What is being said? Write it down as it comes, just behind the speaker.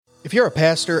If you're a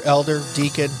pastor, elder,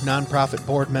 deacon, nonprofit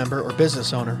board member, or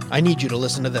business owner, I need you to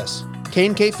listen to this.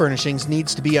 K&K Furnishings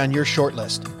needs to be on your short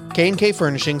list. K&K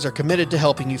Furnishings are committed to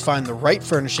helping you find the right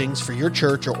furnishings for your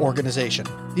church or organization.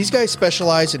 These guys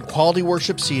specialize in quality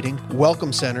worship seating,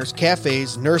 welcome centers,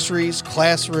 cafes, nurseries,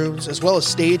 classrooms, as well as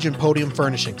stage and podium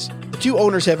furnishings. The two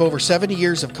owners have over 70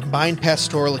 years of combined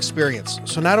pastoral experience,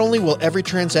 so not only will every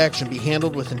transaction be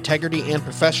handled with integrity and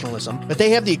professionalism, but they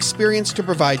have the experience to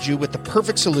provide you with the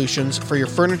perfect solutions for your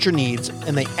furniture needs,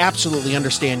 and they absolutely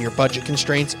understand your budget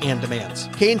constraints and demands.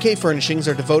 K&K Furnishings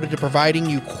are devoted to providing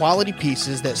you quality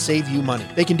pieces that save you money.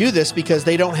 They can do this because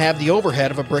they don't have the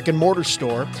overhead of a brick and mortar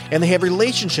store, and they have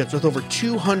relationships with over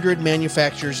 200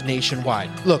 manufacturers nationwide.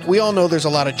 Look, we all know there's a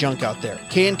lot of junk out there.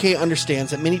 K&K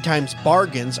understands that many times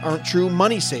bargains aren't true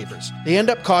money savers. They end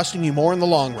up costing you more in the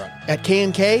long run. At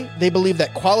K&K, they believe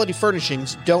that quality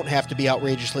furnishings don't have to be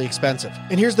outrageously expensive.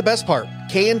 And here's the best part.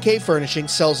 K&K Furnishing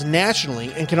sells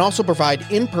nationally and can also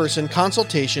provide in-person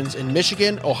consultations in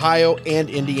Michigan, Ohio, and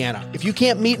Indiana. If you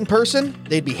can't meet in person,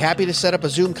 they'd be happy to set up a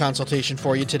Zoom consultation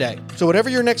for you today. So whatever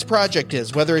your next project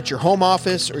is, whether it's your home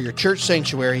office or your church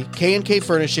sanctuary, K&K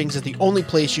Furnishings is the only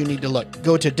place you need to look.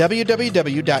 Go to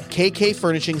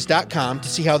www.kkfurnishings.com to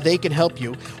see how they can help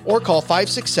you, or call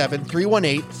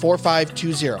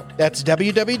 567-318-4520. That's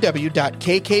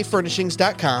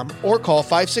www.kkfurnishings.com, or call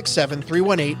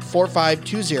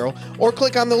 567-318-4520, or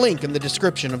click on the link in the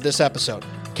description of this episode.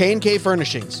 K&K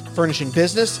Furnishings, furnishing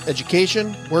business,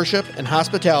 education, worship, and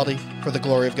hospitality for the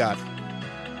glory of God.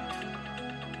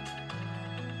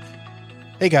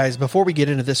 Hey guys, before we get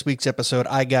into this week's episode,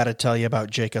 I gotta tell you about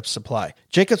Jacobs Supply.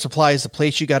 Jacobs Supply is the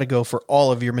place you gotta go for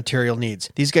all of your material needs.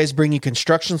 These guys bring you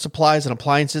construction supplies and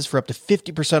appliances for up to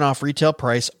 50% off retail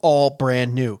price, all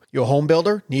brand new. You a home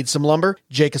builder? Need some lumber?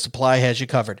 Jacobs Supply has you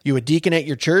covered. You a deacon at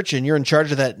your church and you're in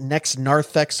charge of that next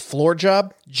Narthex floor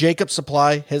job? Jacobs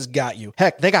Supply has got you.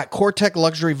 Heck, they got Cortec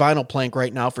luxury vinyl plank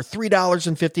right now for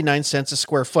 $3.59 a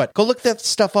square foot. Go look that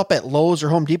stuff up at Lowe's or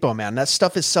Home Depot, man. That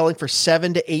stuff is selling for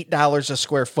 $7 to $8 a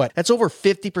square foot. That's over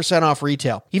 50% off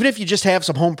retail. Even if you just have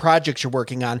some home projects you're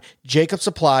working on, Jacobs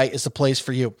Supply is the place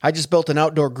for you. I just built an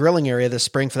outdoor grilling area this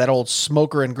spring for that old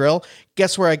smoker and grill.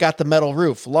 Guess where I got the metal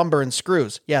roof, lumber, and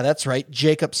screws? Yeah, that's right,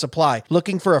 Jacobs Supply.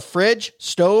 Looking for a fridge,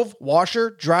 stove,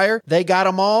 washer, dryer? They got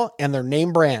them all, and they're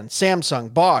name brand.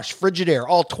 Samsung, Bosch, Frigidaire,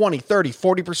 all 20, 30,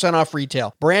 40% off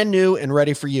retail. Brand new and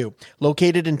ready for you.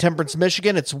 Located in Temperance,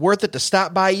 Michigan, it's worth it to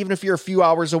stop by even if you're a few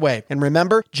hours away. And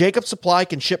remember, Jacobs Supply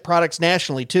can ship products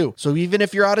nationally too, so even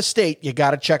if you're out of state, you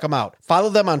gotta check them out. Follow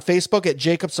them on Facebook at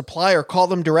Jacobs Supply or call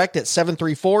them direct at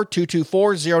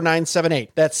 734-224-0978.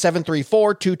 That's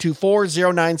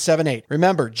 734-224-0978.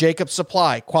 Remember, Jacobs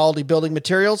Supply, quality building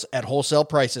materials at wholesale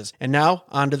prices. And now,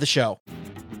 on to the show.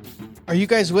 Are you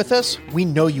guys with us? We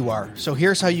know you are, so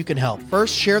here's how you can help.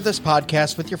 First, share this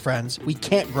podcast with your friends. We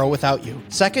can't grow without you.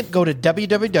 Second, go to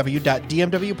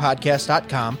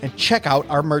www.dmwpodcast.com and check out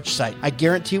our merch site. I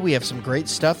guarantee we have some great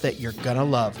stuff that you're gonna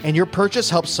love, and your purchase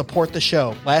helps support the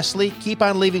show. Lastly, keep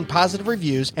on leaving positive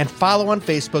reviews and follow on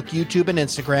Facebook, YouTube, and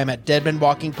Instagram at Dead Men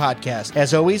Walking Podcast.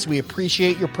 As always, we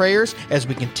appreciate your prayers as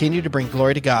we continue to bring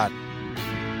glory to God.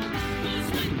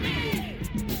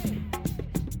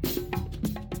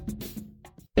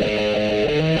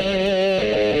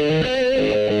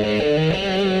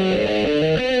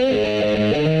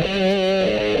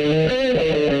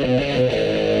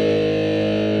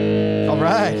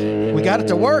 Got it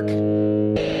to work. We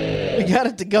got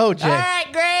it to go, Jay. All right,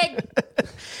 Greg.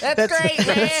 That's great,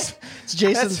 man. It's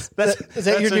Jason's. Is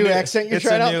that your new accent you're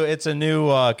trying out? It's a new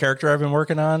character I've been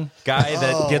working on. Guy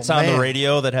that gets on the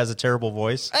radio that has a terrible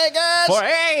voice. Hey, guys.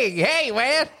 Hey,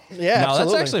 man. Yeah, no,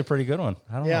 absolutely. That's actually a pretty good one.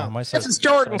 I don't know. This is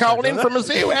Jordan calling in from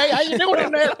Mizzou. Hey, how you doing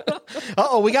in there?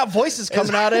 We got voices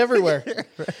coming out everywhere.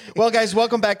 Well, guys,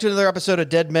 welcome back to another episode of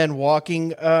Dead Men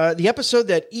Walking. The episode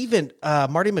that even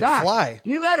Marty McFly... Doc,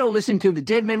 you got to listen to the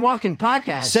Dead Men Walking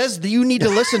podcast. Says that you need to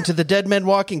listen to the Dead Men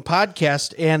Walking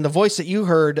podcast, and the voice that you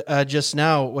heard just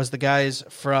now was the guys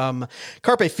from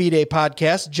Carpe Fide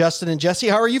podcast, Justin and Jesse.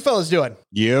 How are you fellas doing?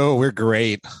 Yo, we're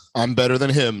great. I'm better than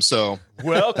him, so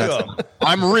welcome.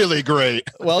 I'm really great.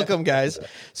 Welcome, guys.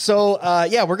 So,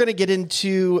 we're going to get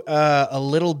into a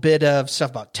little bit of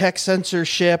stuff about tech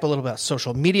censorship, a little bit about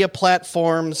social media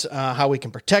platforms, how we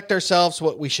can protect ourselves,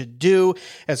 what we should do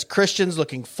as Christians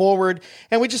looking forward.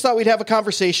 And we just thought we'd have a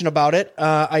conversation about it.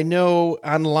 I know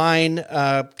online,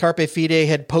 Carpe Fide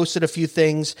had posted a few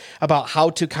things about how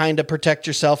to kind of protect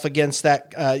yourself against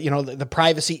that, the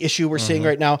privacy issue we're seeing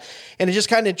right now. And it just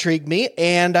kind of intrigued me.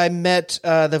 And I met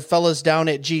the fellas down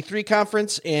at G3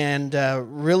 conference and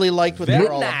really liked what they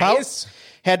were all about.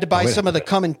 Had to buy some of the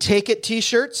Come and Take It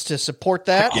t-shirts to support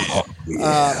that.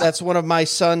 That's one of my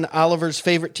son Oliver's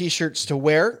favorite t-shirts to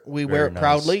wear. We wear it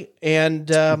proudly and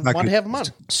want to have them on.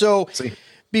 So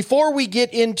before we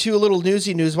get into a little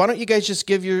newsy news, why don't you guys just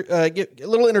give your get a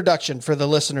little introduction for the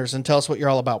listeners and tell us what you're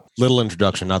all about. Little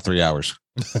introduction, not 3 hours.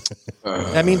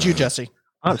 That means you, Jesse.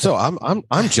 So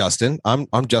I'm Justin.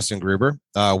 I'm Justin Gruber.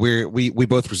 We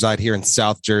both reside here in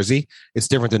South Jersey. It's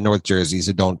different than North Jersey,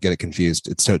 so don't get it confused.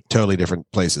 It's totally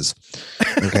different places.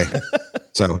 Okay.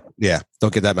 So yeah,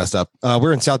 don't get that messed up.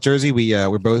 We're in South Jersey. We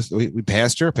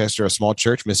pastor a small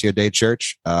church, Missio Dei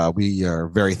Church. We are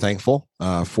very thankful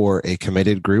for a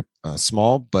committed group,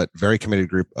 small but very committed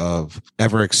group of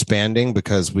ever expanding,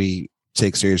 because we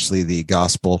take seriously the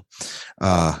gospel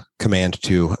command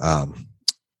to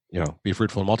be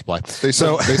fruitful and multiply. They said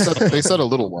a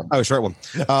little one. Oh, short one.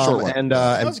 Short one.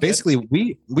 And basically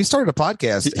we started a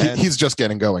podcast. He's just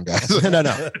getting going, guys.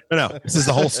 No. This is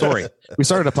the whole story. We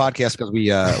started a podcast because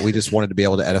we just wanted to be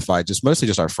able to edify mostly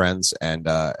our friends and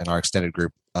our extended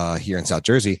group here in South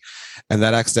Jersey, and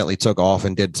that accidentally took off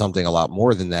and did something a lot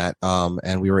more than that.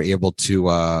 And we were able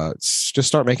to just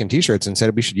start making t-shirts and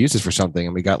said we should use this for something.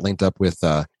 And we got linked up with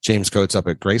James Coates up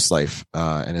at Grace Life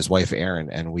and his wife Erin,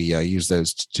 and we used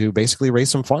those to basically raise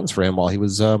some funds for him while he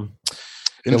was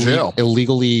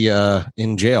illegally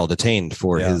in jail, detained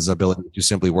for his ability to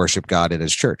simply worship God at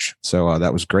his church. So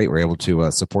that was great. We're able to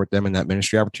support them in that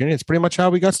ministry opportunity. It's pretty much how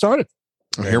we got started.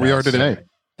 Here we are today.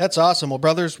 That's awesome. Well,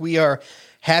 brothers, we are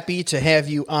happy to have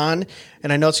you on,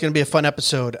 and I know it's going to be a fun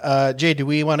episode. Jay, do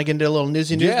we want to get into a little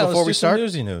newsy news before we start?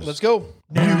 Newsy news. Let's go.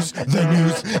 The newsy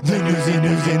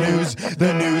news.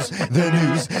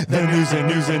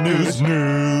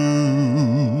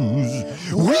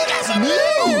 We got some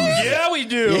news. Yeah, we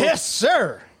do. Yes,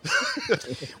 sir.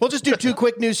 We'll just do 2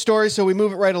 quick news stories so we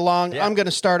move it right along. I'm going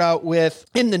to start out with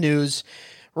in the news.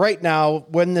 Right now,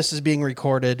 when this is being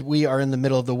recorded, we are in the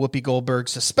middle of the Whoopi Goldberg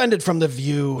suspended from The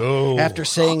View after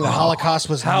saying the Holocaust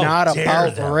was not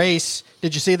about race.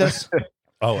 Did you see this?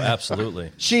 Oh,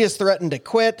 absolutely. She has threatened to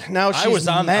quit. Now she's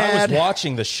mad. I was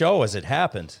watching the show as it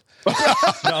happened.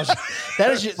 I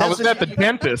was at the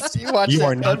dentist. You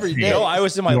are not every day. No, I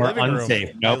was in my living unsafe.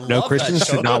 room. No, Christians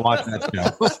should not watch that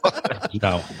show.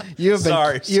 No. You've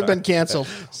been canceled.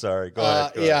 Sorry. Go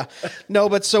ahead. Go ahead. No,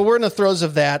 but so we're in the throes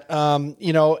of that,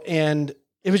 and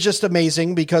it was just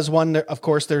amazing because one, of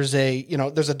course, there's a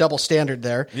double standard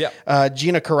there. Yeah.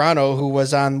 Gina Carano, who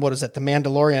was on, The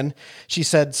Mandalorian, she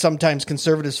said sometimes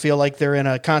conservatives feel like they're in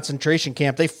a concentration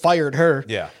camp. They fired her.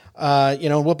 Yeah.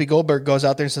 Whoopi Goldberg goes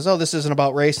out there and says, "Oh, this isn't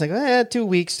about race." And they go, 2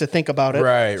 weeks to think about it.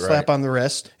 Right. Slap on the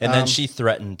wrist. And then she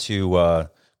threatened to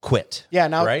quit. Yeah.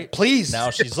 Now, right? Please.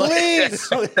 Now she's please.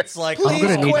 It's like, please I'm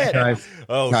gonna need quit. you guys.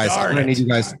 Oh, guys, I'm darn gonna it. need you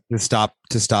guys to stop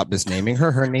misnaming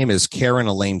her. Her name is Karen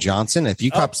Elaine Johnson. If you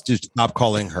cops just stop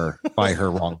calling her by her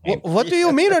wrong name. What do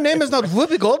you mean? Her name is not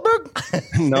Whoopi Goldberg?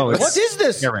 No. What is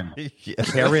this? Karen.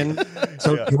 Karen.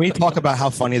 So can we talk about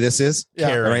how funny this is? Yeah.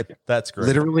 Karen. Right. That's great.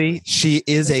 Literally, she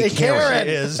is a Karen. Karen.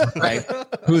 Is. Right?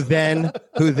 Who then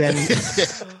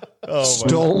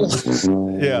stole.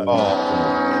 Yeah.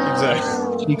 Oh, exactly.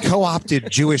 She co-opted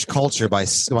Jewish culture by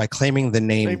claiming the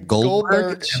name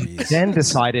Goldberg, and then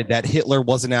decided that Hitler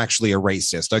wasn't actually a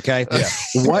racist. Okay,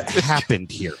 what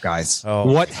happened here, guys? Oh,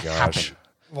 what my gosh. happened?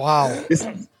 Wow.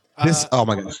 This. Oh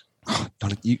my gosh.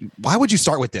 Why would you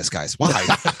start with this, guys? Why?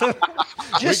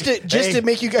 just to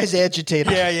make you guys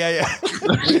agitated. Yeah.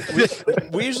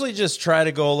 we usually just try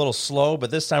to go a little slow,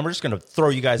 but this time we're just going to throw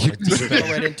you guys in a deep Go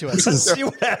right into it. See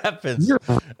what happens. You're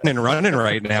running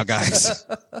right now, guys.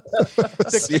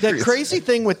 The crazy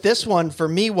thing with this one for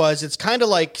me was it's kind of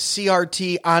like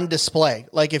CRT on display.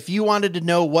 Like if you wanted to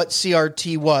know what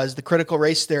CRT was, the critical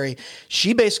race theory,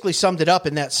 she basically summed it up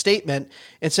in that statement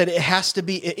and said it has to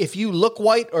be if you look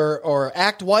white or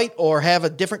act white or have a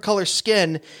different color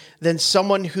skin than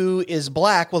someone who is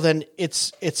black, well then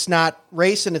it's not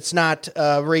race and it's not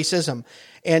racism.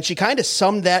 And she kind of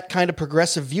summed that kind of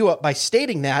progressive view up by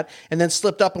stating that and then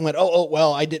slipped up and went, oh,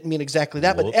 well, I didn't mean exactly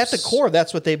that. But at the core,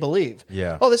 that's what they believe.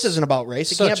 Yeah. Oh, this isn't about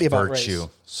race. It can't be about virtue. race.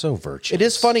 So virtuous. It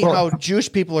is funny how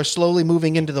Jewish people are slowly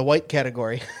moving into the white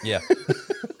category. Yeah.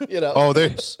 Oh,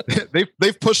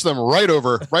 they've pushed them right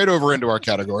over into our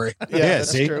category. Yeah,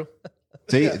 that's see? true.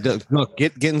 See, look,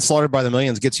 getting slaughtered by the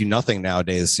millions gets you nothing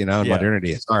nowadays, in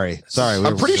modernity. Sorry.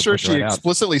 I'm pretty sure she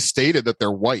explicitly stated that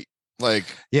they're white. Like,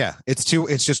 yeah, it's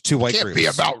just two white can't groups. be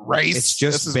about race. It's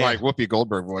just this is my Whoopi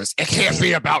Goldberg voice. It can't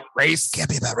be about race. Can't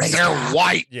be about race. They're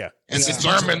white. Yeah. And the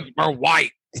Germans were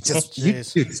white. It's just,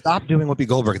 Jeez. dude, stop doing Whoopi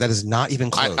Goldberg. That is not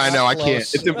even close. I know I can't.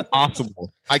 Close. It's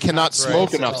impossible. I cannot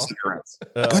smoke enough so. cigarettes.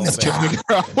 Goodness, man. Chad.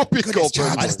 Whoopi Goodness, Goldberg.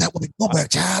 Chad. What is that Whoopi Goldberg,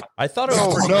 Chad? I thought it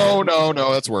was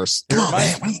No, that's worse. Come on,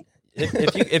 man.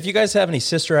 if you guys have any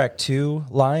Sister Act 2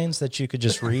 lines that you could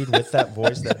just read with that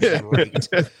voice, that'd be great.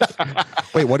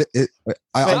 Wait, what?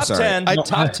 I'm Top sorry. 10,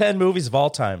 top 10 movies of all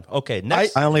time. Okay,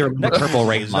 next. I only remember Next- Purple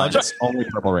Rain No, lines. Only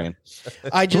Purple Rain.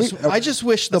 I just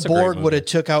wish the That's a great Borg movie. would have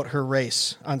took out her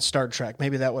race on Star Trek.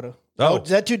 Maybe that would have. Oh. Oh, is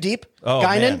that too deep? Oh,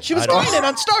 Guinan? man. She was I don't- Guinan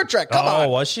on Star Trek. Come Oh, on.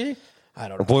 was she? I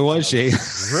don't know. Boy, was she.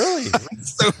 Really?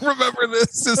 So remember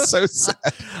this is so sad.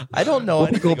 I don't know. Whoopi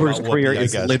anything Goldberg's about career Whoopi, I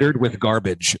is guess. littered with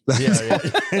garbage. Yeah.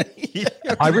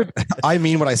 I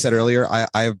mean what I said earlier.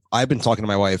 I've been talking to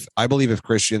my wife. I believe if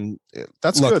Christian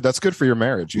That's Look, good. That's good for your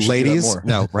marriage. You should do that ladies, more.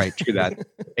 no, right, true that.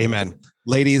 Amen.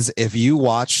 Ladies, if you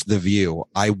watch The View,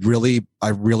 I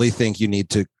really think you need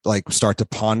to like start to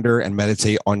ponder and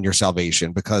meditate on your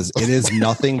salvation, because it is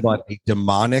nothing but a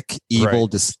demonic, evil,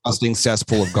 Right. disgusting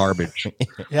cesspool of garbage.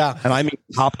 Yeah. And I mean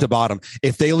top to bottom.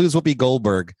 If they lose Whoopi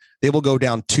Goldberg, they will go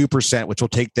down 2%, which will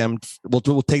take them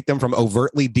from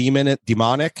overtly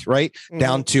demonic, right,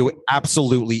 down to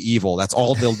absolutely evil. That's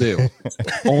all they'll do.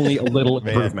 Only a little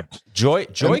improvement. Joy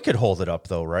could hold it up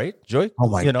though, right? Joy. Oh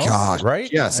my gosh!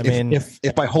 Right? Yes. I mean, if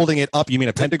by holding it up you mean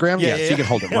a pentagram, Yeah, yes, yeah, she can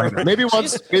hold it. Right now. Maybe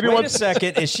once. Maybe wait a once.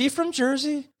 second. Is she from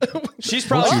Jersey? She's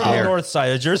probably you from the dare. north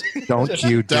side of Jersey. Don't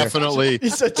you dare. Definitely.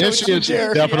 said, Yes, she is. She's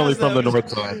dare. definitely Yes, from the that was- north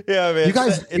side. Yeah, man. You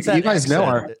guys- you guys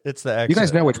know It's the accent. You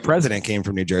guys know which president came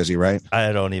from New Jersey, right?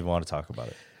 I don't even want to talk about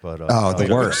it. But Oh, the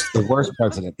okay. worst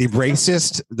president. The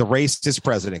racist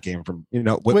president came from,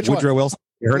 Which one? Woodrow Wilson.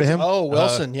 You heard of him? Oh,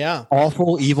 Wilson. Yeah.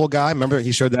 Awful, evil guy. Remember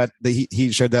he showed that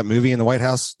he showed that movie in the White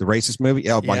House, the racist movie.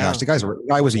 Oh my Yeah. gosh, the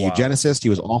guy was a eugenicist. He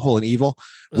was awful and evil.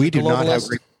 We do not have.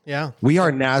 Globalist. Yeah. We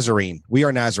are Nazarene. We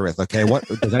are Nazareth. Okay, what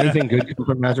does anything good come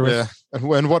from Nazareth?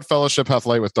 Yeah. And what fellowship hath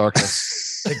light with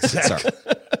darkness? Exactly.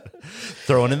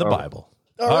 Throwing in the Bible.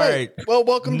 All right. Well,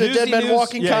 welcome to Newsy Dead Men news.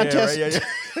 Walking Yeah, Contest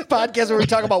right, podcast where we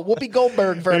talk about Whoopi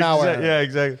Goldberg for an hour. Yeah,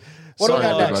 exactly. What do we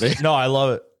Sorry, got next? everybody. No, I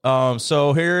love it.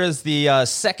 So here is the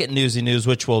second newsy news,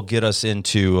 which will get us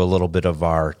into a little bit of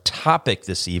our topic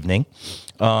this evening.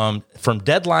 From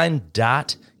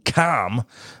Deadline.com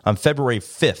on February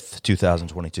 5th,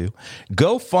 2022,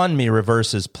 GoFundMe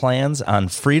reverses plans on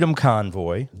Freedom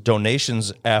Convoy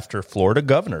donations after Florida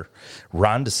Governor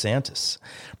Ron DeSantis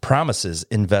promises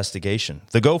investigation.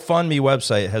 The GoFundMe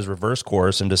website has reversed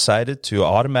course and decided to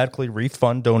automatically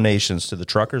refund donations to the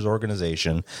truckers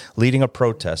organization, leading a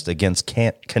protest against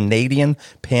Canadian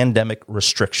pandemic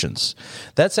restrictions.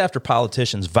 That's after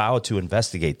politicians vowed to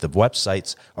investigate the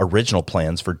website's original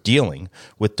plans for dealing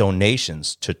with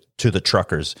donations to the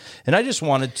truckers. And I just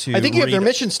wanted to I think you have read- their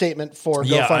mission statement for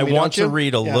yeah, GoFundMe. I want don't to you?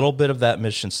 read a Yeah. little bit of that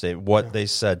mission statement, what they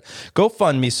said.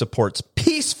 GoFundMe supports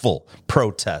peaceful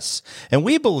protests, and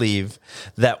we believe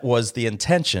that was the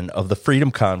intention of the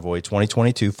Freedom Convoy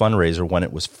 2022 fundraiser when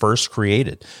it was first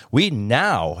created. We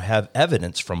now have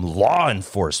evidence from law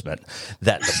enforcement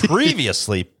that the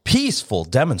previously peaceful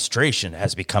demonstration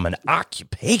has become an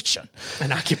occupation.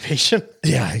 An occupation.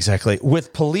 Yeah, exactly.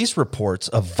 With police reports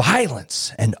of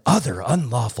violence and other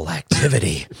unlawful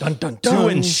activity. Dun, dun, To dun.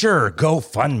 ensure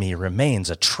GoFundMe remains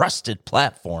a trusted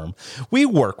platform, we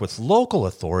work with local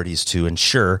authorities to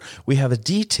ensure we have a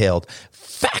detailed,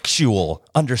 factual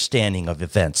understanding of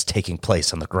events taking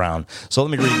place on the ground. So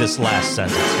let me read this last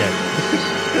sentence.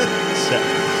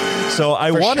 So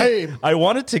I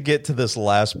wanted to get to this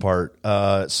last part.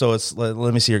 So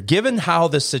let me see here. Given how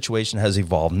this situation has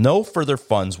evolved, no further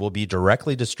funds will be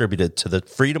directly distributed to the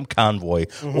Freedom Convoy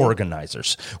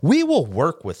organizers. We will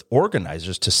work with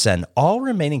organizers to send all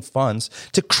remaining funds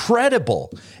to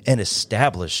credible and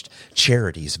established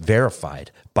charities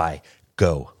verified by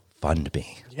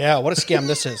GoFundMe. Yeah, what a scam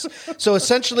this is. So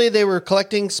essentially, they were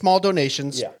collecting small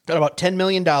donations, got about $10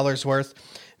 million worth.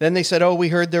 Then they said, oh, we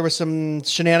heard there was some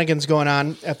shenanigans going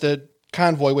on at the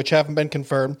convoy, which haven't been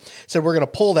confirmed. Said, we're going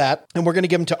to pull that, and we're going to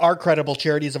give them to our credible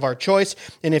charities of our choice.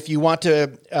 And if you want to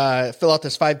fill out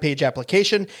this 5-page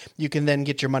application, you can then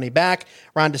get your money back.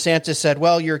 Ron DeSantis said,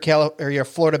 well, you're a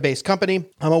Florida-based company.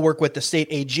 I'm going to work with the state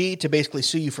AG to basically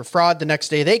sue you for fraud. The next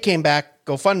day, they came back,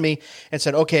 GoFundMe, and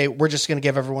said, okay, we're just going to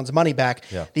give everyone's money back.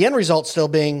 Yeah. The end result still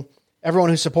being everyone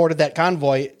who supported that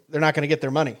convoy, they're not going to get their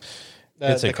money.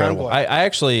 It's the incredible. convoy. I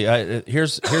actually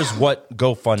here's what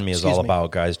GoFundMe is all Excuse me.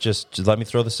 about, guys. Just let me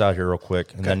throw this out here real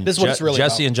quick, and then This is what it's really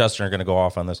Jesse about. and Justin are going to go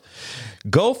off on this.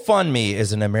 GoFundMe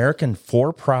is an American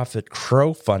for-profit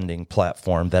crowdfunding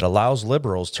platform that allows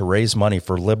liberals to raise money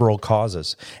for liberal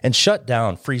causes and shut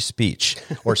down free speech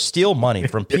or steal money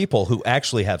from people who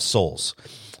actually have souls.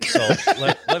 So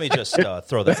let me just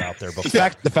throw that out there. Before.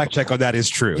 The fact check on that is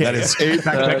true. That is Ain't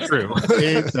fact check true.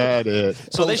 Ain't that it?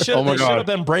 So they should have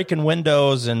been breaking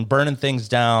windows and burning things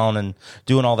down and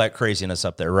doing all that craziness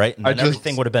up there, right? And then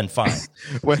everything would have been fine.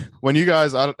 When you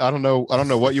guys, I don't know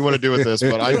what you want to do with this,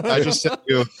 but I just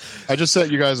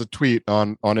sent you guys a tweet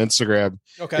on Instagram.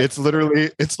 Okay. It's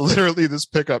literally this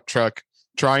pickup truck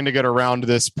trying to get around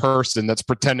this person that's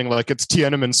pretending like it's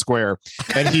Tiananmen Square,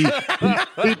 and he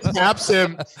taps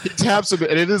him, and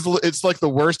it's like the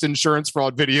worst insurance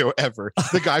fraud video ever.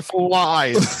 The guy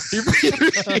flies, he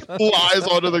flies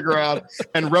onto the ground,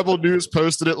 and Rebel News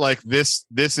posted it like this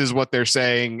is what they're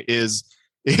saying is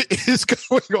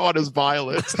going on as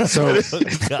violence. So it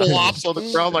flops on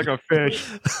the ground like a fish.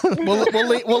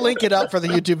 We'll link it up for the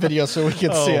YouTube video so we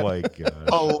can see it. Oh my god!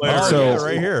 Hilarious. So- yeah,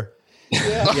 right here.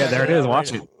 Yeah, there it is.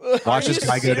 Watch it. Watch this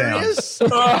guy go down.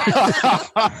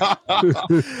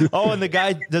 Oh, and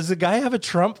does the guy have a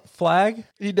Trump flag?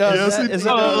 He does. Yes, he Is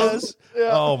that what it does. is?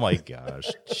 Oh my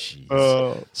gosh! Jeez.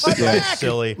 My So back,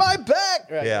 silly. my back.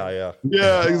 Right. Yeah.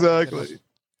 Yeah, exactly.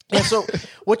 Yeah, so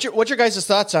what's your guys'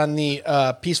 thoughts on the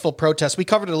peaceful protest? We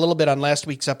covered it a little bit on last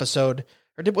week's episode.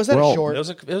 Or was that a short?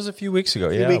 It was a few weeks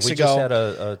ago. few weeks we ago. just had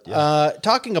a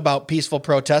Talking about peaceful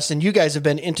protests, and you guys have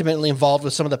been intimately involved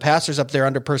with some of the pastors up there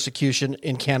under persecution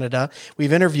in Canada.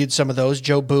 We've interviewed some of those,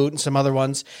 Joe Boot and some other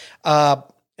ones, and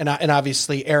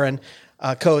obviously Aaron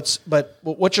Coates. But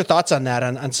what's your thoughts on that,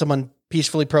 on someone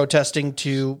peacefully protesting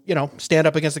to, stand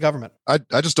up against the government?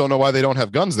 I just don't know why they don't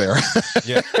have guns there.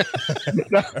 yeah.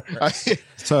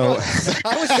 So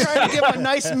I was trying to give him a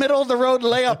nice middle of the road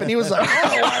layup, and he was like, "I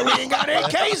don't know why we ain't got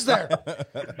AKs there."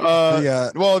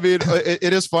 Well, I mean,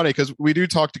 it is funny because we do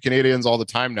talk to Canadians all the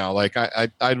time now. Like, I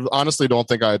honestly don't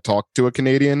think I had talked to a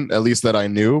Canadian, at least that I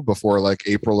knew, before like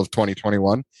April of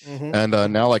 2021. Mm-hmm. And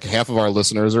now like half of our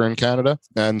listeners are in Canada,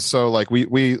 and so like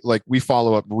we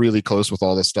follow up really close with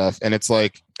all this stuff, and it's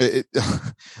like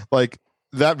like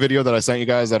that video that I sent you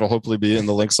guys that'll hopefully be in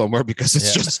the link somewhere because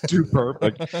it's just too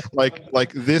perfect.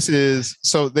 like this is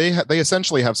so they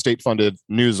essentially have state funded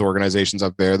news organizations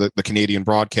up there, the Canadian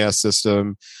Broadcast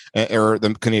System or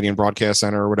the Canadian Broadcast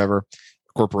Center or whatever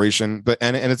corporation, but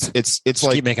and it's just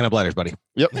like keep making up letters, buddy.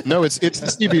 Yep, no, it's the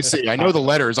CBC. I know the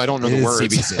letters, I don't know the words.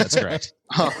 CBC, that's correct.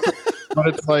 But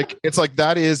it's like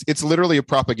it's literally a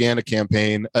propaganda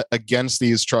campaign against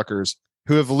these truckers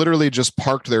who have literally just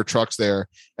parked their trucks there,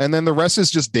 and then the rest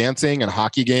is just dancing and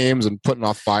hockey games and putting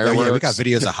off fireworks. Yeah, we got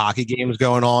videos of hockey games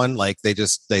going on. Like they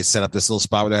set up this little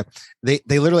spot with that.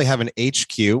 They literally have an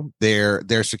HQ.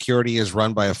 Their security is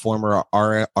run by a former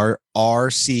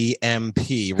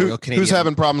RCMP, Royal Canadian. Who's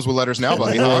having problems with letters now,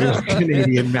 buddy? Royal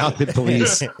Canadian Mounted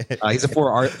Police. He's a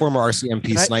former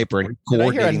RCMP sniper. And Did I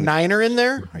hear a coordinating. niner in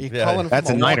there? Are you calling?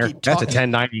 That's a niner. That's a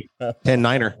 1090.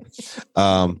 10-niner.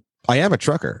 I am a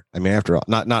trucker. I mean, after all,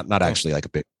 not actually like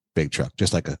a big truck,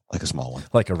 just like a small one,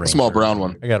 like a Ranger. Small brown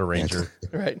one. I got a Ranger.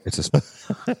 Right. It's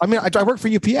I mean, I work for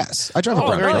UPS. I drive a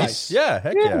brown very truck. nice. Yeah,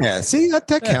 heck yeah. Yeah, see that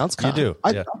counts. You do.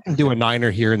 I can do a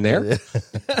niner here and there.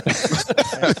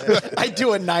 I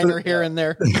do a niner here and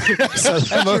there.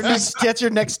 That's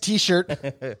your next T-shirt.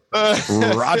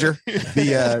 Roger.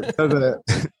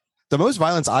 The most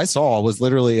violence I saw was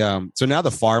literally so now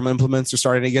the farm implements are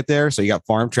starting to get there. So you got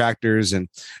farm tractors and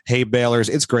hay balers.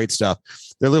 It's great stuff.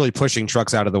 They're literally pushing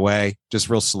trucks out of the way, just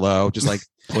real slow, just like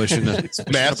pushing the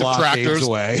Massive tractors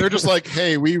away. They're just like,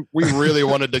 hey, we really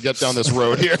wanted to get down this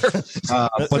road here.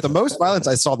 But the most violence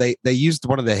I saw, they used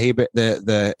one of the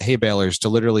hay balers to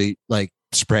literally like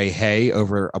spray hay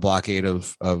over a blockade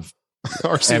of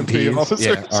RCMP MPs, officers.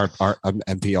 yeah, our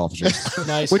MP officers,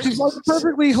 Nice. which is like a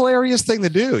perfectly hilarious thing to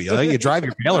do. You drive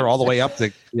your baler all the way up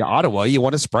to Ottawa. You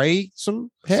want to spray some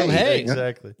hay. Some hay.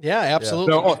 Exactly. Yeah,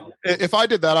 absolutely. No, if I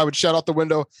did that, I would shout out the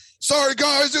window, "Sorry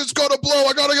guys, it's gonna blow.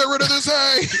 I gotta get rid of this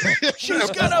hay." She's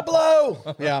gonna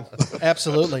blow. Yeah,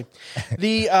 absolutely.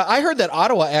 I heard that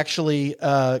Ottawa actually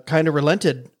kind of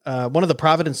relented. One of the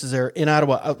provinces there in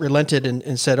Ottawa relented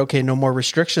and said, "Okay, no more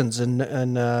restrictions and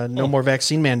no more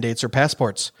vaccine mandates or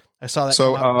passports." I saw that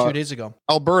come out 2 days ago.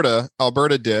 Alberta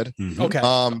did. Okay.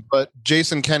 But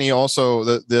Jason Kenney, also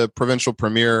the provincial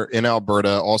premier in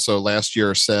Alberta, also last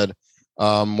year said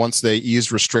once they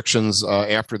eased restrictions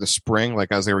after the spring,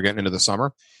 like as they were getting into the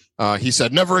summer, he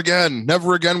said, never again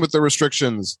with the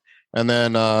restrictions. and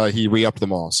then he re-upped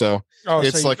them all. So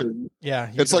it's like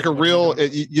it's like a real.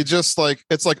 You just like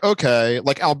it's like okay,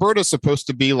 like Alberta's supposed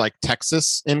to be like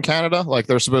Texas in Canada, like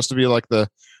they're supposed to be like the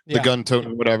gun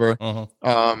toting whatever.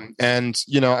 And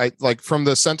I like from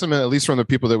the sentiment, at least from the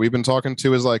people that we've been talking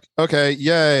to, is like okay,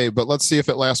 yay, but let's see if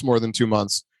it lasts more than 2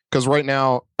 months. Because right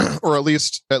now, or at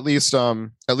least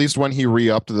when he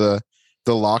re-upped the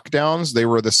lockdowns, they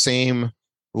were the same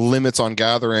limits on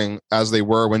gathering as they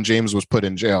were when James was put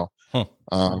in jail.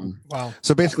 Wow.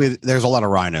 So basically, there's a lot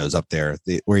of rhinos up there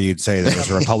where you'd say that there's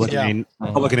a Republican,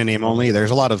 Republican in name only.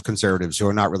 There's a lot of conservatives who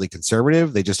are not really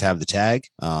conservative. They just have the tag,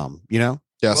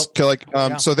 Yes.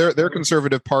 So their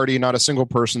conservative party, not a single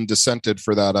person dissented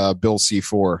for that Bill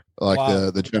C4,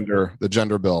 like the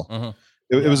gender bill.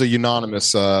 It was a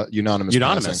unanimous,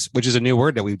 passing. which is a new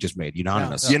word that we've just made.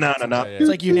 Unanimous. It's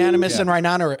like unanimous and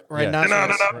rhinoceros.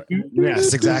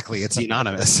 Yes, exactly. It's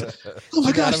unanimous. Oh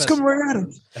my gosh, it's coming right at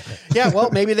him. Yeah,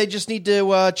 well, maybe they just need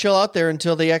to chill out there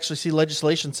until they actually see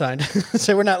legislation signed.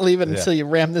 So we're not leaving until you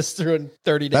ram this through in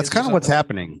 30 days. That's kind of what's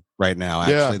happening right now.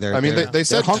 Actually, they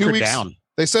said 2 weeks. Down.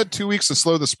 They said 2 weeks to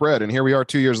slow the spread, and here we are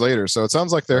 2 years later. So it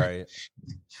sounds like they're. Right.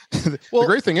 The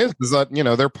great thing is that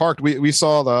they're parked. We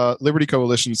saw the Liberty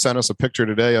Coalition sent us a picture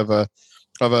today of a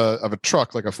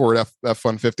truck, like a Ford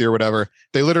F-150 or whatever.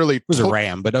 They literally it was a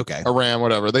Ram, but okay, a Ram,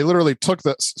 whatever. They literally took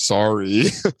that. Sorry,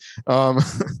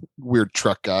 weird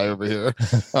truck guy over here.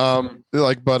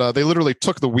 They literally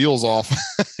took the wheels off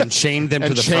and chained them to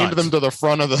the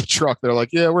front of the truck. They're like,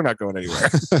 yeah, we're not going anywhere.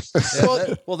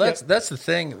 That's the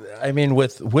thing. I mean,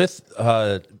 with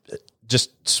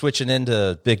just switching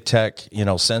into big tech,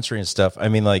 sensory and stuff. I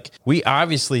mean, like we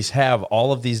obviously have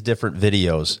all of these different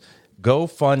videos.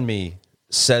 GoFundMe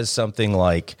says something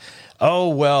like, oh,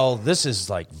 well, this is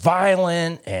like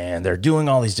violent and they're doing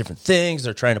all these different things.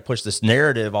 They're trying to push this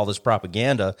narrative, all this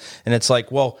propaganda. And it's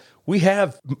like, well, we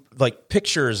have like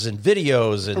pictures and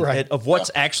videos and of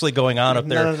what's actually going on up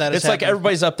there. It's like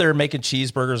everybody's up there making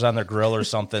cheeseburgers on their grill or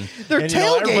something. They're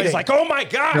tailgating. Everybody's like, oh my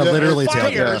God, they're literally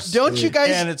tailgating. Don't you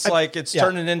guys? And it's like it's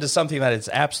turning into something that it's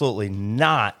absolutely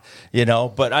not,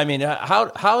 But I mean,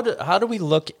 how do we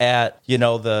look at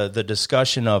the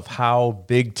discussion of how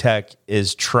big tech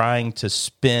is trying to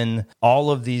spin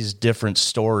all of these different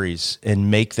stories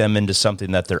and make them into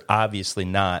something that they're obviously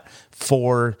not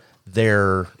for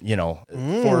their,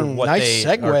 for what nice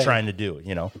they segue. are trying to do,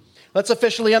 Let's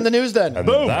officially end the news then. And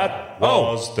Boom. that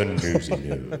was the newsy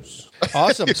news.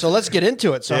 Awesome. So let's get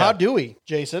into it. So how do we,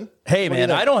 Jason? Hey, man,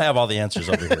 I don't have all the answers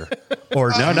over here.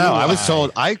 Or no, I was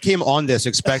told. I came on this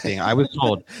expecting. I was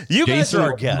told you guys Jason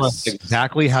are our guests.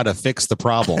 Exactly how to fix the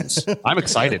problems. I'm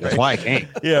excited. That's why I came.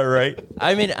 Yeah, right.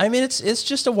 I mean, it's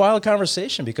just a wild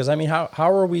conversation because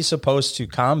how are we supposed to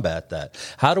combat that?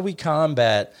 How do we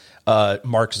combat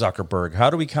Mark Zuckerberg? How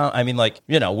do we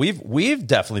we've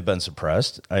definitely been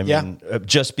suppressed. I mean,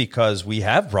 just because we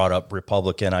have brought up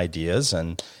Republican ideas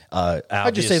and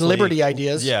I'd just say liberty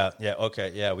ideas. Yeah.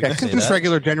 Okay. Yeah. We can say just that.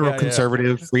 regular general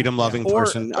conservative, freedom loving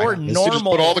person. Or normal. Just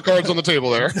put all the cards on the table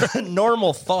there.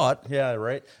 Normal thought. Yeah.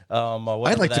 Right.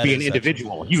 I'd like to be an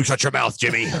individual. You shut your mouth,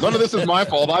 Jimmy. None of this is my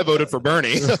fault. I voted for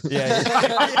Bernie.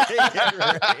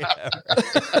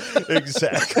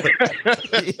 Exactly.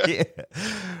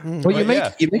 Well, you make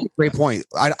a great point.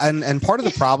 And part of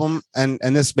the problem, and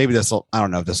this I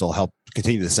don't know if this will help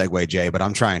continue to segue, Jay, but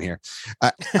I'm trying here.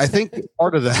 I think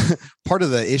part of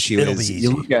the issue is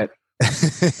you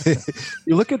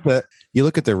look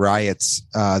at the riots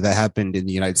that happened in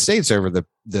the United States over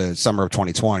the summer of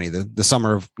 2020, the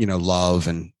summer of love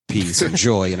and peace and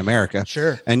joy in America.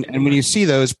 Sure. And when you see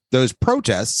those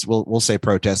protests, we'll say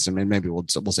protests, and maybe we'll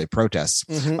say protests.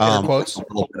 Air quotes.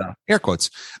 Air quotes.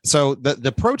 So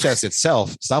the protest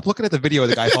itself. Stop looking at the video of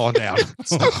the guy falling down.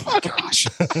 Oh my gosh.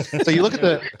 So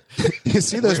you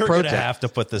see those We're protests. gonna have to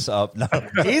put this up. No.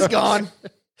 He's gone.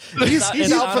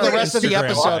 He's out for the rest of the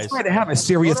episode. I'm trying to have a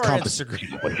serious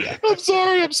conversation. I'm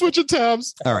sorry. I'm switching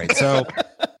tabs. All right.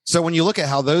 So when you look at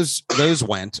how those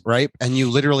went, right, and you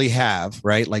literally have,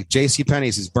 right, like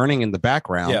JCPenney's is burning in the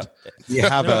background. Yeah. You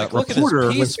have a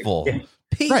reporter peaceful.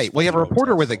 Right. Well, you have a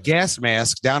reporter with a gas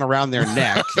mask down around their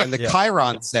neck, and the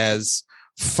chyron says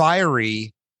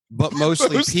fiery, but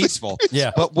mostly peaceful.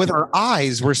 Yeah. But with our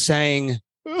eyes, we're saying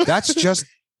that's just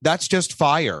That's just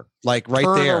fire, like right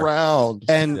Turn there. around.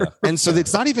 And so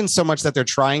it's not even so much that they're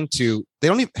trying to.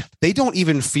 They don't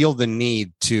even feel the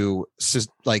need to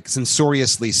like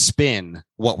censoriously spin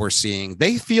what we're seeing.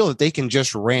 They feel that they can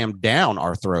just ram down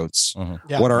our throats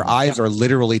what our eyes are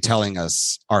literally telling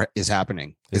us is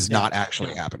happening is not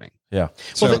actually happening. Yeah.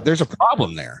 So there's a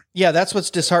problem there. Yeah, that's what's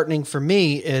disheartening for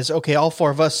me is, okay, all four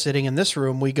of us sitting in this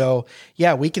room, we go,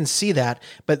 yeah, we can see that.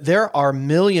 But there are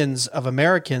millions of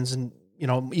Americans and,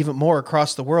 even more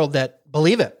across the world that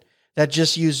believe it, that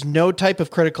just use no type of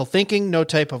critical thinking, no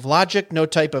type of logic, no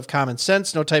type of common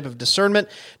sense, no type of discernment,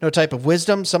 no type of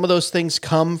wisdom. Some of those things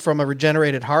come from a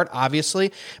regenerated heart,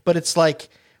 obviously, but it's like,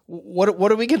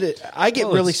 what are we going to, I get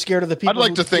really scared of the people. I'd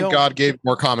like to think God gave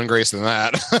more common grace than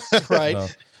that. Right. No.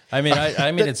 I mean,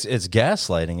 it's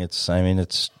gaslighting. It's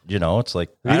like,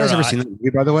 Have you guys ever seen that movie,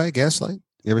 by the way, Gaslight?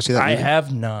 You ever see that movie? I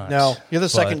have not. No, you're the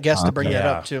second guest to bring that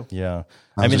up too. Yeah.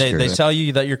 I mean, they tell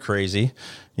you that you're crazy.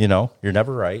 You're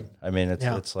never right. I mean,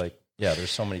 it's like, there's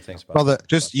so many things about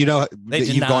they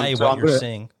deny what you're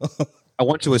seeing. I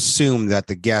want to assume that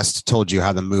the guest told you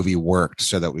how the movie worked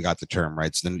so that we got the term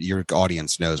right. So then your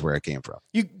audience knows where it came from.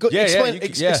 You go, explain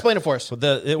it for us.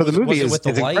 The movie is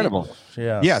incredible.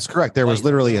 Yeah. Yes, correct. There was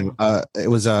literally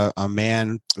a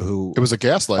man who... It was a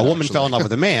gaslight. A woman fell in love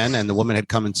with a man, and the woman had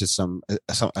come into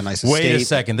a nice estate. Wait a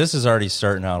second. This is already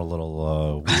starting out a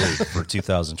little weird for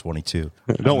 2022.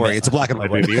 Don't worry. It's a black and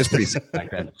white movie. It was pretty sick back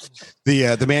then.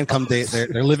 The man comes...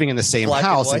 They're living in the same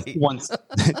house. And he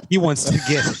wants to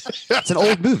get... It's an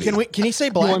old movie. Can he say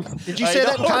black? Did you say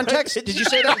that in context? Did you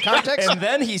say that in context? And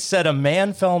then he said a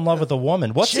man fell in love with a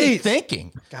woman. What's he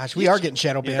thinking? Gosh, we are getting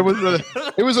shadow banned.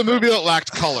 It was a movie that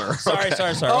lacked color. Sorry.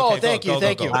 Oh, thank you. Is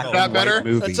that better?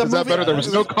 Is that better? There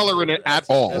was no color in it at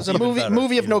all. It was a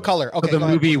movie of no color. Okay, so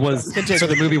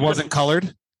the movie wasn't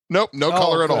colored? Nope, no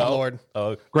color at all. Lord.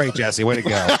 Oh, great, Jesse, way to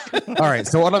go! All right,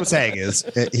 so what I'm saying is,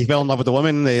 he fell in love with a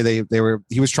woman.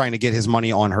 He was trying to get his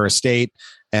money on her estate,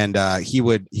 and he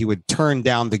would turn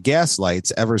down the gas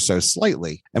lights ever so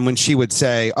slightly. And when she would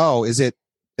say, "Oh,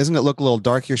 doesn't it look a little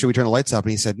dark here? Should we turn the lights up?"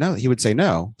 And he said, "No." He would say,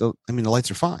 "No. The lights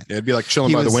are fine." Yeah, it'd be like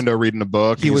chilling by the window reading a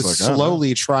book. He was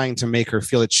slowly trying to make her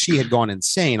feel that she had gone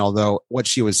insane, although what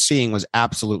she was seeing was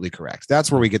absolutely correct. That's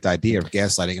where we get the idea of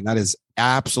gaslighting, and that is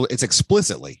absolutely, it's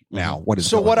explicitly now what is.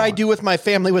 So what I do with my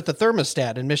family with the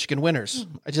thermostat in Michigan winters,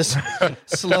 I just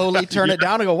slowly turn it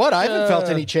down and go, "What? I haven't felt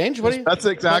any change. What? That's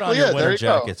exactly it. There you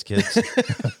jackets, go. Kids.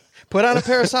 Put on a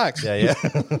pair of socks." Yeah.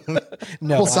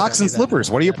 No, socks and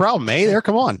slippers. What are your problem, eh? There,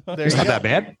 come on. It's not that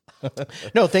bad.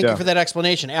 No, thank you for that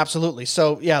explanation. Absolutely.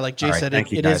 So yeah, like Jay said,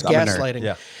 it is gaslighting.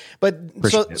 Yeah.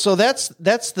 But so that's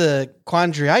the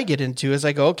quandary I get into is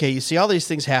I go, okay, you see all these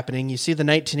things happening. You see the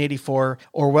 1984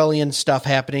 Orwellian stuff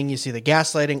happening. You see the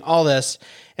gaslighting, all this.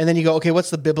 And then you go, okay, what's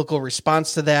the biblical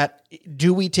response to that?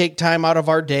 Do we take time out of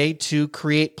our day to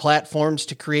create platforms,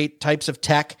 to create types of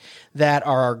tech that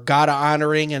are God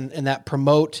honoring and that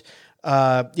promote,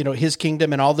 his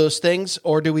kingdom and all those things?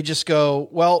 Or do we just go,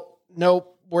 well, no,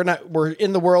 we're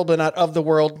in the world but not of the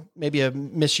world? Maybe a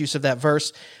misuse of that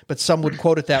verse, but some would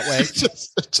quote it that way.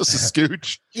 just a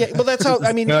scooch. Yeah, well, that's how,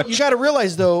 I mean, you got to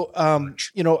realize though,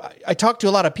 I talk to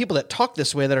a lot of people that talk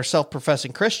this way that are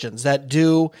self-professing Christians that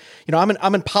do,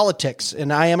 I'm in politics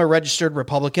and I am a registered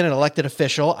Republican, an elected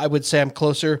official. I would say I'm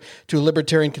closer to a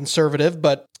libertarian conservative,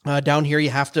 but down here,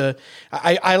 you have to,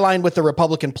 I align with the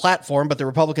Republican platform, but the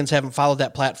Republicans haven't followed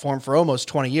that platform for almost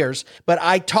 20 years. But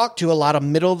I talk to a lot of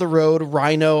middle of the road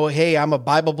rhino. Hey, I'm a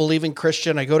Bible believing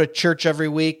Christian. I go to church every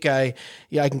week. I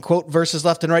can quote verses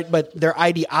left and right, but their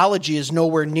ideology is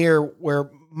nowhere near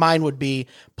where mine would be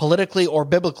politically or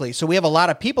biblically. So we have a lot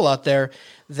of people out there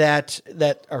that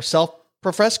are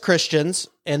self-professed Christians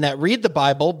and that read the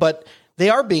Bible, but they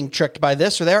are being tricked by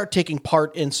this, or they are taking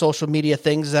part in social media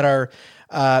things that are,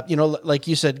 like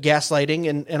you said,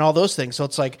 gaslighting and all those things. So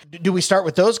it's like, do we start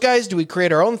with those guys? Do we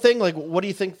create our own thing? Like, what do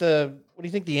you think the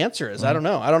answer is? I don't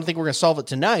know. I don't think we're going to solve it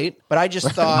tonight, but I just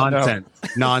thought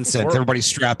nonsense. Everybody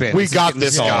strap in. We got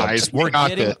this, guys.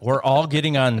 We're all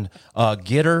getting on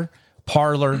Gitter,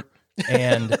 Parler,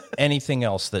 and anything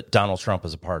else that Donald Trump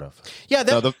is a part of. Yeah.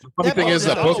 The funny thing is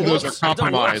that both of those are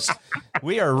compromised.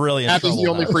 We are really in That is the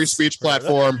only free speech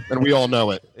platform, and we all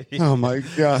know it. Oh my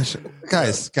gosh,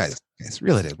 guys,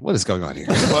 really, dude, what is going on here?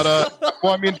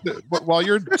 But while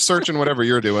you're searching whatever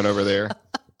you're doing over there,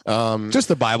 just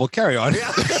the Bible. Carry on.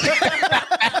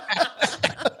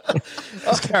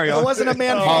 Carry It on. wasn't a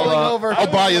man falling over. I'll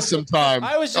buy you some time.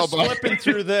 I was just flipping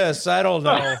through this. I don't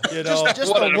know. You know,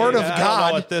 Just the word of I don't know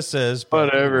God. what this is.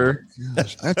 But Whatever.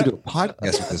 Gosh, I have to do a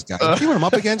podcast with this guy. You see what I'm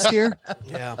up against here?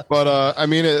 Yeah. But I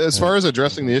mean, as far as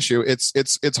addressing the issue,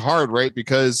 it's hard, right?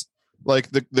 Because like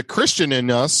the Christian in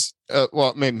us,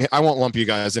 well, maybe I won't lump you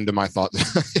guys into my thoughts.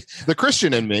 The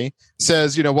Christian in me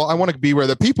says, you know, well, I want to be where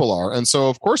the people are, and so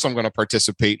of course I'm going to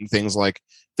participate in things like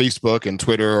Facebook and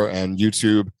Twitter and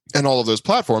YouTube and all of those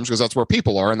platforms because that's where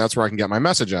people are and that's where I can get my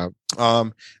message out.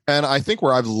 And I think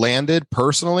where I've landed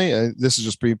personally, and this is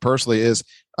just me personally, is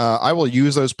I will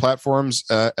use those platforms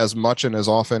as much and as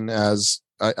often as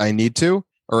I need to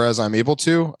or as I'm able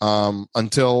to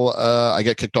until I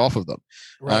get kicked off of them.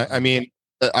 Right. I mean,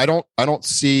 I don't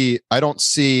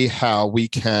see how we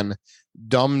can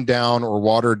dumb down or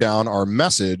water down our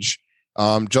message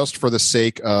just for the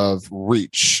sake of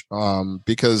reach,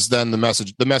 because then the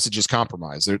message is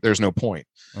compromised. There's no point.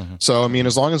 Mm-hmm. So I mean,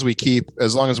 as long as we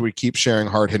keep sharing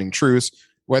hard hitting truths,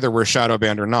 whether we're shadow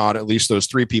banned or not, at least those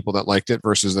 3 people that liked it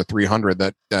versus the 300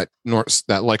 that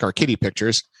like our kitty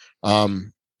pictures,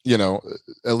 you know,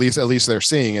 at least they're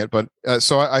seeing it. But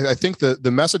so I think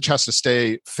the message has to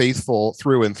stay faithful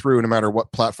through and through, no matter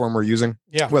what platform we're using,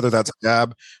 whether that's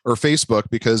Gab or Facebook,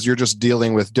 because you're just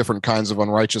dealing with different kinds of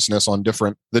unrighteousness on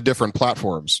the different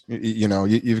platforms. You know,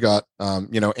 you've got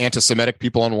you know, anti-Semitic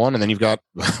people on one, and then you've got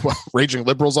raging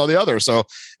liberals on the other. So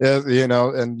you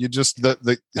know, and you just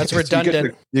That's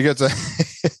redundant. You get to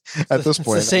at this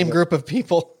point It's the same group of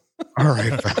people. All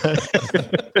right.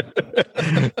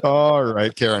 All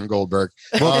right, Karen Goldberg.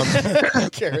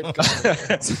 Karen.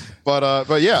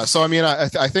 But yeah, so I mean, I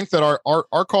think that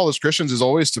our call as Christians is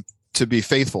always to be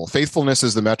faithful. Faithfulness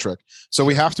is the metric. So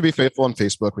we have to be faithful on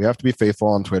Facebook. We have to be faithful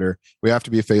on Twitter. We have to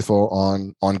be faithful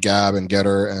on Gab and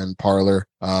Getter and Parler,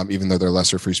 even though they're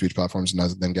lesser free speech platforms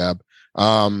than Gab.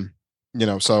 You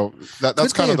know, so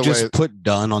that's kind of the just way. Put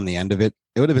done on the end of it.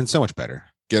 It would have been so much better.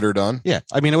 Get her done. Yeah,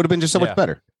 I mean, it would have been just so much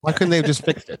better. Why couldn't they have just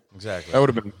fixed it? exactly. That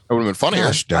would have been funnier.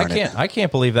 Gosh darn it. I can't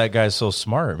believe that guy's so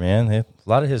smart, man. A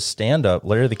lot of his stand up,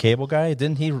 Larry the Cable Guy,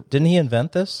 didn't he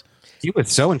invent this? He was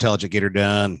so intelligent. Get her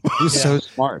done. He's so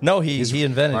smart. No, he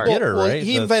invented smart. Getter, Well, right?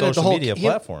 he The invented the social whole- media he-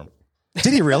 platform.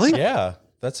 Did he really? Yeah,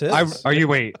 that's it. Are you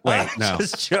wait? No.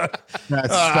 Just joking. Stop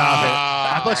it.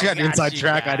 I thought you had an inside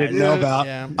track I didn't know about.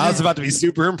 Yeah. I was about to be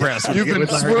super impressed. You've been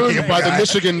swooned by the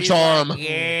Michigan charm.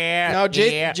 Yeah. No,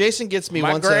 yeah. Jason gets me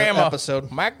My once grandma. an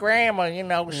episode. My grandma, you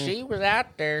know, she was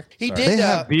out there. He They did.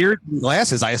 have beards and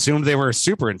glasses. I assumed they were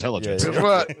super intelligent. Yeah,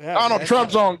 But Donald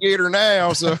Trump's on Gator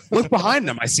now, so Look behind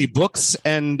them. I see books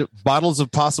and bottles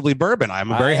of possibly bourbon. I'm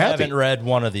very I happy. haven't read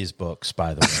one of these books,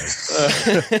 by the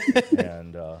way.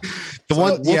 And The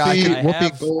one, yeah,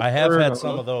 I have had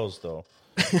some of those though.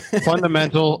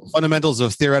 fundamentals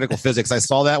of theoretical physics. I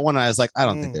saw that one. And I was like, I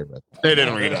don't think they read. they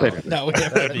didn't read it. no,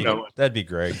 That'd be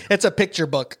great. it's a picture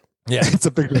book. Yeah, It's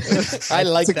a big. I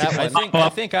like that I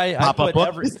one. think I put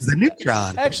every. This is a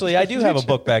neutron. Actually, I do have a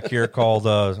book back here called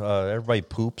 "Everybody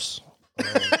Poops."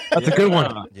 That's a good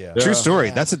one. Yeah. True story.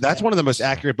 That's one of the most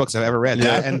accurate books I've ever read.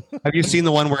 Yeah. And have you seen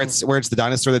the one where it's the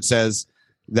dinosaur that says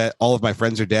that all of my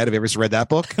friends are dead? Have you ever read that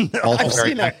book? Also I've very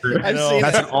seen that. accurate. I've seen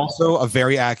That's that. also a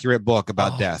very accurate book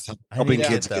about death, I helping need to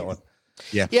kids get that one.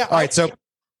 Yeah. Yeah, All right. So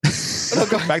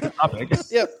go ahead. back to the topic.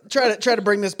 Yeah, try to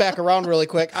bring this back around really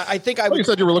quick. I think I You would.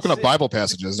 said you were looking up Bible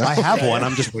passages. I have one.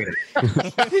 I'm just waiting.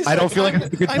 I don't feel like it's a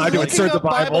good I'm time to looking insert the up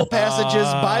Bible Bible. passages.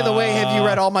 By the way, have you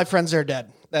read All My Friends Are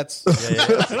Dead? That's.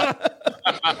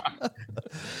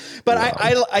 But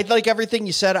I like everything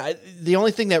you said. The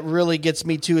only thing that really gets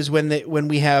me too is when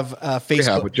we have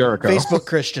Facebook with Jericho. Facebook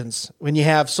Christians, when you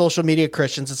have social media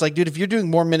Christians. It's like, dude, if you're doing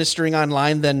more ministering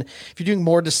online, then if you're doing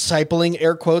more discipling,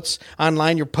 air quotes,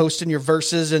 online, you're posting your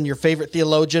verses and your favorite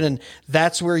theologian, and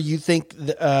that's where you think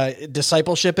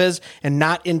discipleship is, and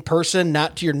not in person,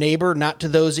 not to your neighbor, not to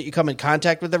those that you come in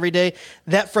contact with every day.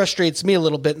 That frustrates me a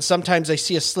little bit, and sometimes I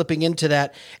see us slipping into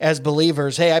that as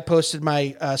believers. Hey, I posted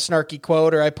my snarky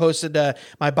quote, or I posted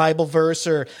my Bible verse,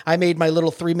 or I made my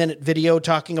little 3-minute video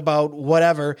talking about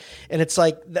whatever. And it's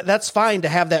like, that's fine to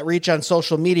have that reach on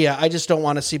social media. I just don't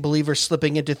want to see believers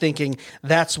slipping into thinking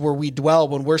that's where we dwell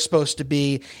when we're supposed to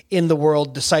be in the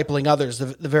world discipling others, the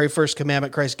very first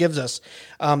commandment Christ gives us.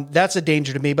 That's a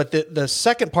danger to me. But the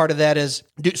second part of that is,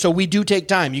 so we do take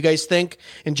time. You guys think,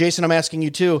 and Jason, I'm asking you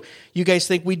too, you guys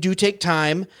think we do take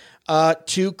time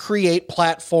to create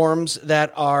platforms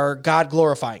that are God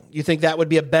glorifying? You think that would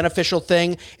be a beneficial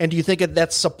thing? And do you think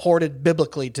that's supported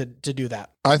biblically to do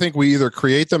that? I think we either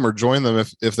create them or join them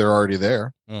if they're already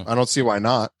there. I don't see why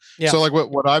not. Yeah. So like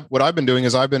what I've been doing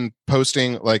is I've been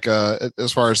posting like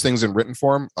as far as things in written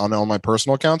form on all my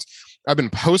personal accounts. I've been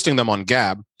posting them on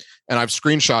Gab, and I've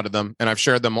screenshotted them and I've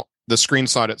shared them, the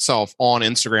screenshot itself, on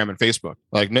Instagram and Facebook.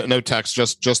 Like no text,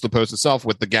 just the post itself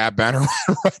with the Gab banner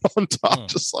right on top.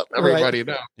 Just let everybody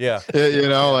know. Yeah. You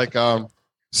know, like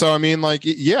so I mean, like,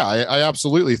 yeah, I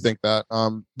absolutely think that.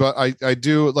 But I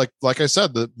do, like I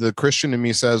said, the Christian in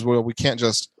me says, well, we can't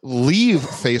just leave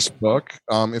Facebook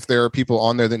if there are people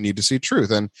on there that need to see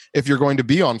truth. And if you're going to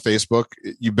be on Facebook,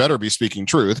 you better be speaking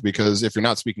truth, because if you're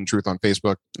not speaking truth on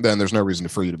Facebook, then there's no reason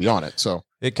for you to be on it. So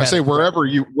I say wherever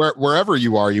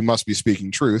you are, you must be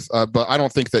speaking truth. But I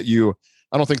don't think that you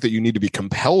need to be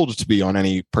compelled to be on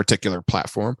any particular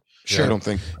platform. Sure. I don't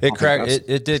think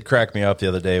it did crack me up the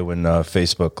other day when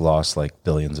Facebook lost like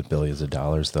billions and billions of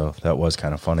dollars, though. That was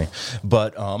kind of funny.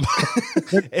 But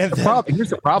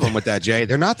here's the problem with that, Jay.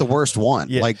 They're not the worst one.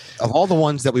 Yeah. Like, of all the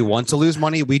ones that we want to lose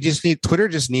money, Twitter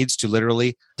just needs to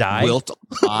literally wilt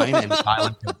line and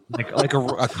die like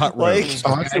a cut rope.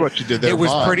 Oh, I see what you did there. It was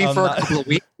Vaughn. pretty for a couple of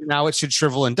weeks. Now it should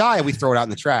shrivel and die. We throw it out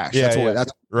in the trash. Yeah,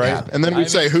 That's right. And then we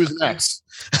say, who's next?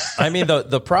 I mean,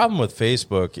 the problem with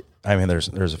Facebook, I mean, there's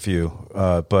a few,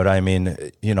 but I mean,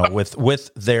 you know,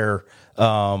 with their,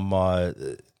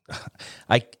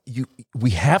 we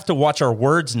have to watch our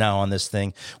words now on this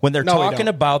thing when they're talking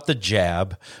about the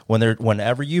jab.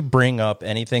 Whenever you bring up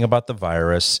anything about the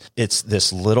virus, it's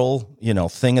this little, you know,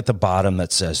 thing at the bottom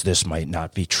that says this might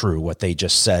not be true, what they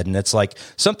just said, and it's like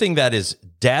something that is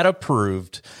data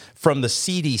proved from the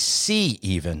CDC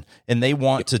even, and they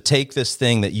want to take this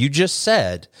thing that you just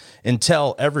said and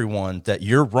tell everyone that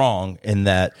you're wrong and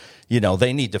that, you know,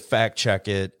 they need to fact check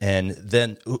it. And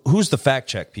then who's the fact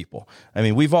check people? I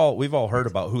mean, we've all heard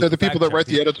about who They're the people that write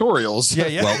the editorials. Yeah,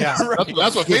 yeah, right.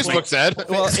 That's what Facebook said.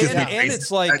 Well, and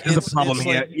it's like there's a problem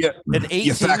here. An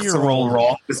 18-year-old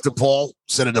wrong, Mr. Paul,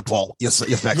 Senator Paul. Yes,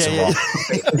 your facts are wrong.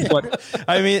 But,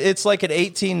 I mean, it's like an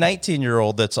 18,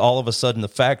 19-year-old that's all of a sudden the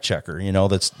fact checker. You know,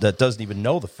 that doesn't even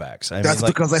know the facts. That's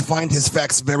because I find his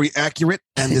facts very accurate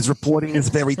and his reporting is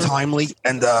very timely.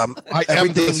 And I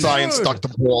am the science, Dr.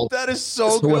 Paul. That is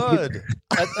so good.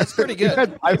 That's pretty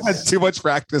good. I've had too much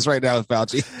practice right now with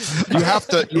Fauci. You have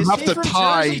to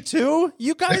tie. Jersey too?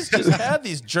 You guys just have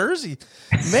these Jersey,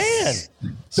 man.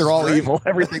 They're all evil.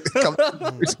 Everything that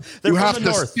comes. They're You from have the to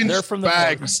north. cinch They're from the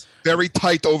bags very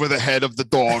tight over the head of the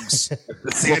dogs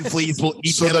the sand fleas will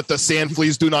eat so them. that the sand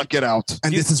fleas do not get out.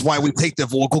 And this is why we take the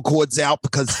vocal cords out,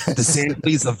 because the sand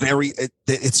fleas are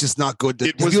it's just not good.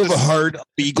 Have you ever heard a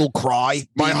beagle cry?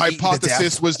 My being eaten to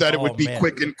hypothesis death? was that it Oh, would be man.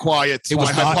 quick and quiet. It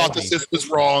was My not hypothesis was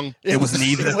wrong. It was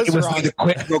neither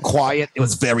quick nor quiet. It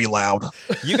was very loud.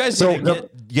 You guys need to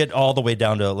get all the way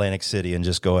down to Atlantic City and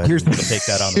just go ahead and take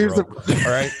that on the road.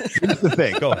 All right? Here's the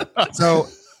thing. Go ahead. So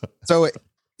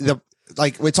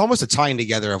it's almost a tying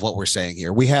together of what we're saying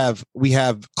here. We have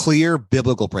clear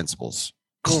biblical principles.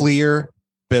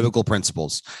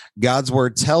 God's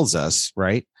word tells us,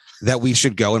 right, that we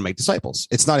should go and make disciples.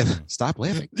 It's not even stop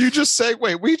laughing. We just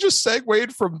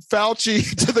segued from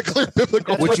Fauci to the clear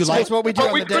biblical. Would you like- That's what we do But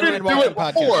on we the Dead couldn't Man do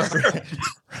Walking it podcast.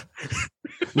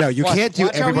 No, you can't do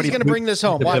Watch how everybody. he's going to bring this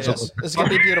home. Watch this. This is going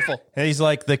to be beautiful. And he's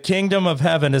like, the kingdom of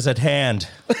heaven is at hand.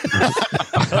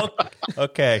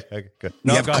 Okay. Good.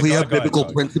 We have go ahead, clear go ahead. biblical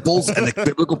principles, and the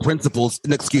biblical principles.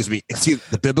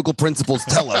 The biblical principles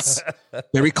tell us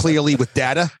very clearly with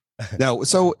data. No,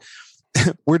 so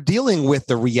we're dealing with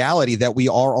the reality that we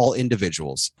are all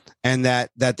individuals, and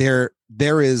that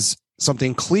there is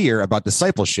something clear about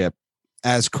discipleship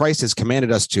as Christ has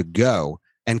commanded us to go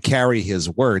and carry his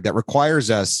word. That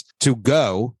requires us to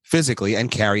go physically and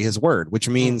carry his word, which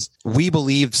means we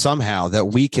believe somehow that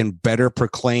we can better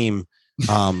proclaim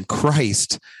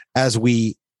Christ as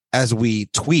we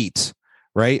tweet,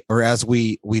 right? Or as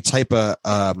we type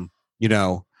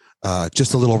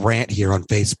just a little rant here on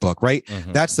Facebook, right?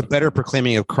 Mhm. That's the better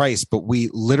proclaiming of Christ, but we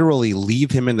literally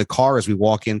leave him in the car as we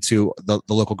walk into the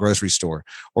local grocery store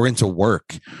or into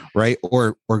work, right?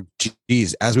 Or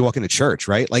as we walk into church,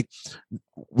 right? Like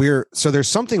there's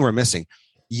something we're missing.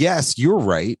 Yes, you're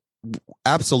right.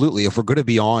 Absolutely. If we're going to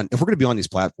be on these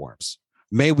platforms,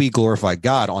 may we glorify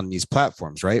God on these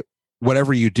platforms, right?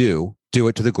 Whatever you do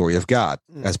it to the glory of God,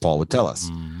 as Paul would tell us.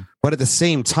 Mhm. But at the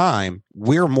same time,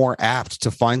 we're more apt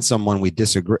to find someone we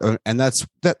disagree, and that's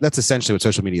essentially what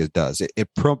social media does. It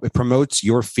promotes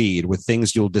your feed with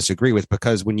things you'll disagree with,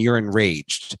 because when you're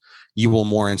enraged, you're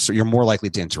more likely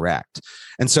to interact.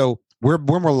 And so we're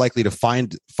more likely to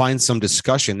find some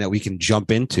discussion that we can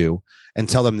jump into and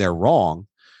tell them they're wrong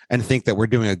and think that we're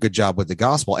doing a good job with the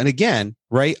gospel. And again,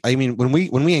 right? I mean, when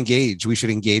we engage, we should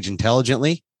engage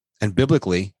intelligently and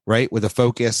biblically, right? With a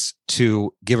focus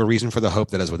to give a reason for the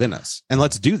hope that is within us. And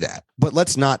let's do that. But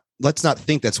let's not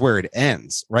think that's where it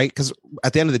ends, right? Because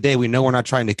at the end of the day, we know we're not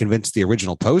trying to convince the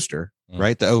original poster,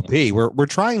 right? The OP. We're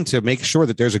trying to make sure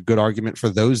that there's a good argument for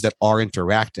those that are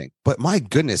interacting. But my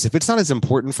goodness, if it's not as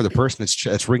important for the person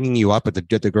that's ringing you up at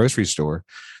the grocery store,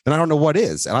 then I don't know what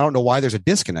is, and I don't know why there's a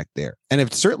disconnect there. And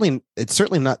it's certainly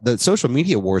not, the social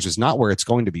media wars is not where it's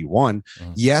going to be won.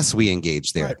 Yes, we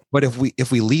engage there, right. But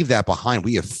if we leave that behind,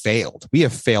 we have failed. We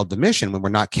have failed the mission when we're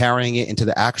not carrying it into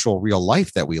the actual real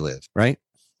life that we live, right?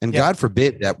 And God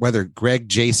forbid that whether Greg,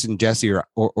 Jason, Jesse,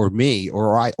 or me,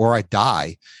 or I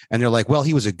die, and they're like, well,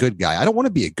 he was a good guy. I don't want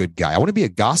to be a good guy. I want to be a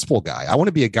gospel guy. I want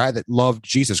to be a guy that loved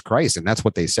Jesus Christ, and that's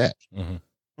what they said.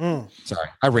 Sorry,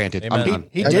 I ranted.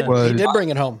 He did bring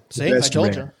it home. See, I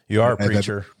told you. You are a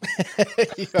preacher.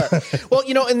 You are.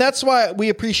 Well, and that's why we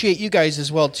appreciate you guys as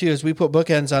well, too, as we put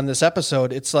bookends on this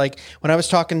episode. It's like when I was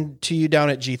talking to you down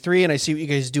at G3 and I see what you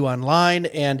guys do online,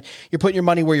 and you're putting your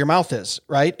money where your mouth is,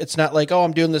 right? It's not like, oh,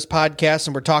 I'm doing this podcast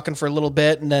and we're talking for a little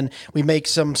bit and then we make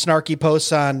some snarky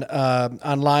posts on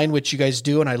online, which you guys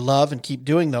do, and I love and keep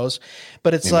doing those.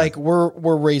 But it's like we're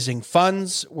raising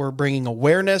funds, we're bringing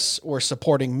awareness, we're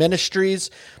supporting ministries,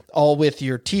 all with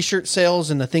your t-shirt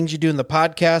sales and the things you do in the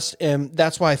podcast. And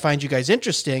that's why I find you guys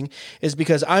interesting, is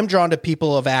because I'm drawn to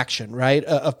people of action, right?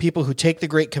 Of people who take the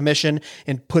Great Commission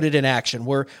and put it in action.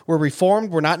 We're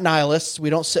reformed. We're not nihilists. We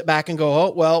don't sit back and go,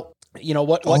 oh, well,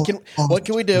 what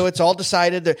can we do? It's all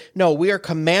decided. No, we are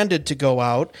commanded to go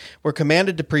out. We're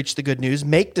commanded to preach the good news,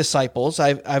 make disciples.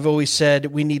 I've always said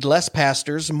we need less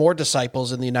pastors, more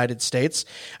disciples in the United States.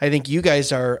 I think you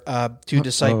guys are two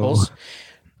disciples.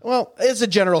 Well, it's a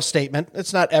general statement.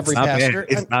 It's not every pastor.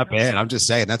 It's not bad. I'm just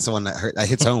saying that's the one that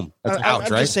hits home. That's ouch,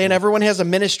 I'm right? just saying everyone has a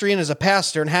ministry and is a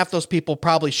pastor, and half those people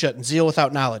probably shouldn't. Zeal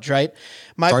without knowledge, right?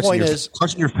 My point is,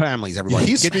 touching your families, everybody.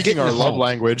 He's speaking our love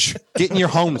language. Get in your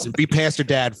homes and be pastor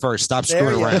dad first. Stop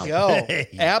screwing around. There you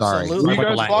go. Absolutely. Are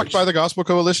you guys blocked by the Gospel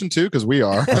Coalition too? Because we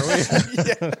are.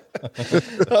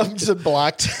 I'm just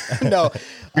blocked. No.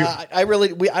 I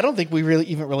don't think we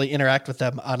really interact with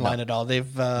them online at all.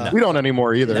 They've we don't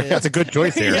anymore either. That's a good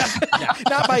choice here.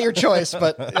 Not by your choice,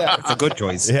 but yeah, it's a good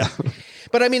choice. Yeah,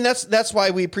 but I mean that's why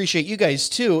we appreciate you guys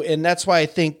too, and that's why I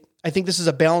think this is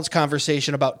a balanced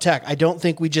conversation about tech. I don't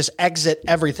think we just exit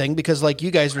everything because, like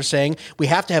you guys were saying, we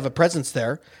have to have a presence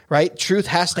there, right? Truth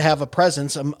has to have a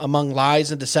presence among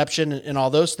lies and deception and all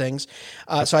those things.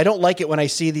 So I don't like it when I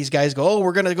see these guys go, oh,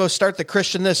 we're going to go start the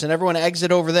Christian this and everyone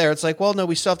exit over there. It's like, well, no,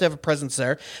 we still have to have a presence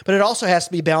there. But it also has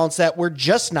to be balanced that we're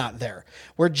just not there.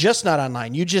 We're just not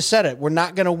online. You just said it. We're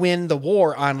not going to win the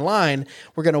war online.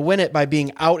 We're going to win it by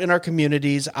being out in our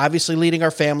communities, obviously leading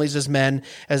our families as men,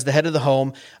 as the head of the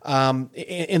home,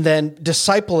 and then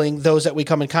discipling those that we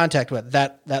come in contact with,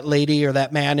 that lady or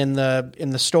that man in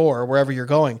the store or wherever you're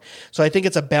going. So I think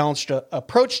it's a balanced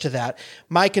approach to that.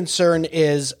 My concern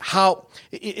is how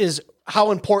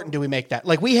important do we make that?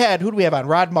 Like who do we have on?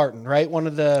 Rod Martin, right?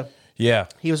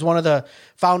 He was one of the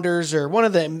founders or one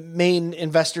of the main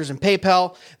investors in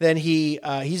PayPal. Then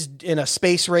he's in a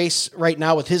space race right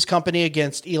now with his company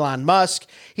against Elon Musk.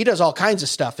 He does all kinds of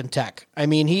stuff in tech. I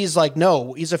mean, he's like,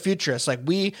 no, he's a futurist. Like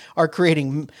we are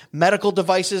creating medical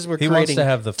devices. He wants to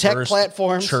have the tech first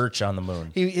platforms. Church on the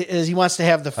moon. He wants to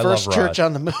have the first church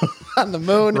on the moon. On the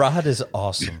moon. Rod is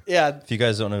awesome. Yeah. If you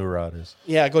guys don't know who Rod is,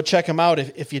 yeah, go check him out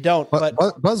if you don't. But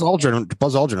Buzz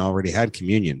Aldrin already had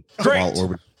communion. Great.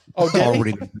 Oh,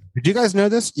 did you guys know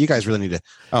this? You guys really need to.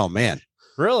 Oh man,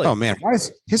 really? Oh man, why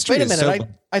is history? Wait a minute.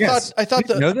 I thought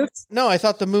you know this? No, I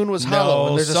thought the moon was hollow.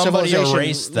 And there's a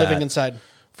civilization living inside.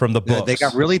 From the books. They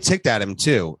got really ticked at him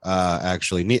too.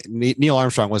 Actually, Neil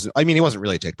Armstrong wasn't. I mean, he wasn't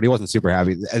really ticked, but he wasn't super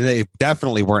happy, and they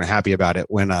definitely weren't happy about it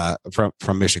when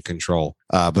from Mission Control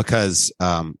because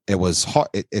it was hard.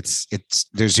 It's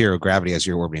there's zero gravity as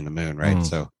you're orbiting the moon, right?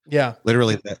 So yeah,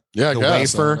 literally, the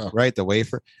wafer, right? The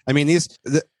wafer. I mean,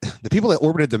 the people that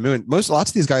orbited the moon. Lots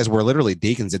of these guys were literally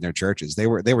deacons in their churches. They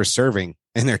were serving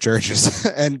in their churches,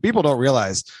 and people don't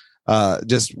realize.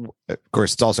 Just of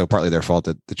course, it's also partly their fault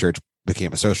that the church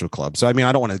became a social club. So I mean,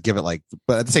 I don't want to give it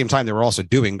but at the same time, they were also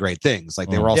doing great things.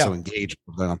 Like they were also engaged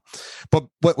with them. But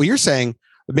what you're saying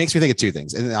makes me think of two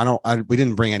things. And we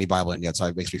didn't bring any Bible in yet, so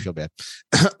it makes me feel bad.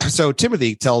 So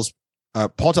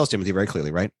Paul tells Timothy very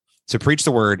clearly, right, to preach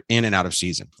the word in and out of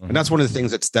season. And that's one of the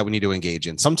things that we need to engage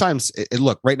in. Sometimes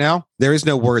look, right now, There is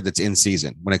no word that's in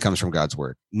season when it comes from God's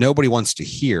word. Nobody wants to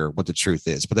hear what the truth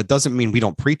is, but that doesn't mean we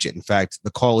don't preach it. In fact,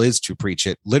 the call is to preach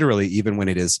it literally, even when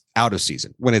it is out of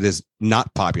season, when it is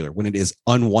not popular, when it is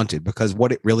unwanted, because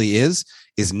what it really is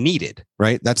needed,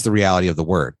 right? That's the reality of the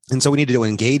word. And so we need to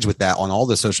engage with that on all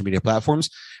the social media platforms,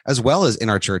 as well as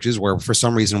in our churches, where for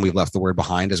some reason we've left the word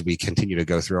behind as we continue to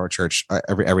go through our church,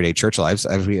 everyday church lives,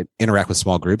 as we interact with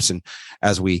small groups, and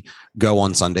as we go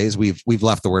on Sundays, we've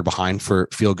left the word behind for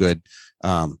feel good,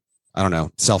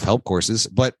 self-help courses.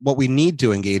 But what we need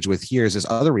to engage with here is this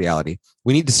other reality.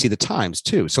 We need to see the times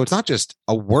too. So it's not just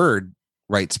a word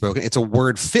right spoken, it's a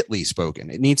word fitly spoken.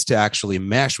 It needs to actually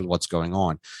mesh with what's going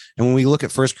on. And when we look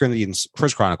at 1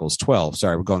 Chronicles 12,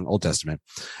 we're going Old Testament,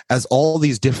 as all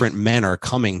these different men are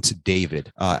coming to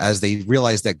David, as they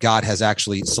realize that God has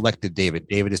actually selected David.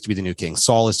 David is to be the new king.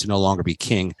 Saul is to no longer be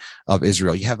king of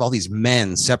Israel. You have all these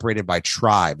men separated by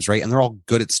tribes, right? And they're all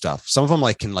good at stuff. Some of them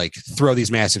can throw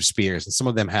these massive spears, and some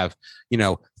of them have,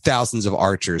 thousands of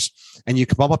archers. And you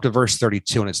come up to verse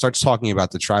 32, and it starts talking about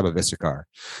the tribe of Issachar.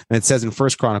 And it says in 1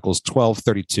 Chronicles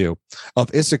 12:32, of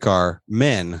Issachar,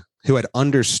 men who had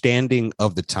understanding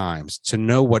of the times to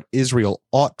know what Israel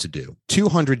ought to do,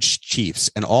 200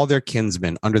 chiefs and all their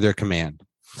kinsmen under their command.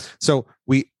 So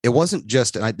it wasn't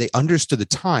just, they understood the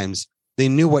times, they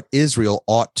knew what Israel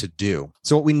ought to do.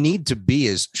 So what we need to be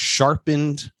is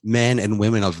sharpened men and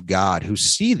women of God who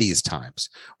see these times.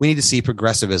 We need to see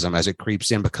progressivism as it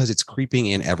creeps in, because it's creeping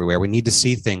in everywhere. We need to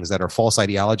see things that are false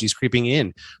ideologies creeping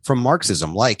in from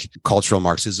Marxism, like cultural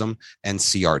Marxism and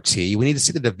CRT. We need to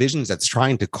see the divisions that's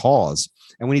trying to cause,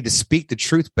 and we need to speak the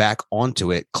truth back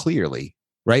onto it clearly.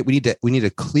 Right? We need to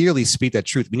clearly speak that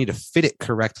truth. We need to fit it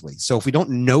correctly. So if we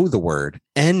don't know the word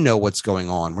and know what's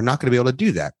going on, we're not going to be able to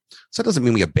do that. So that doesn't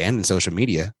mean we abandon social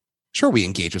media. Sure, we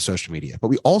engage with social media, but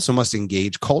we also must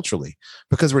engage culturally,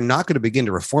 because we're not going to begin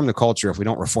to reform the culture if we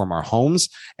don't reform our homes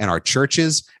and our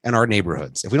churches and our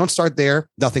neighborhoods. If we don't start there,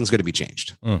 nothing's going to be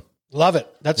changed. Love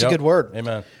it. That's a good word.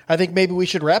 Amen. I think maybe we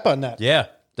should wrap on that. Yeah,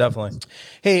 definitely.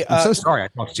 Hey, I'm so sorry I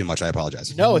talked too much. I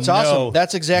apologize. No, it's awesome.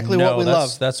 That's exactly what we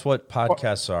love. That's what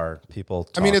podcasts are. People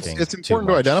talking. I mean, it's important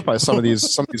to identify some of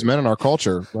these men in our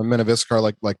culture, men of Issachar,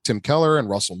 like Tim Keller and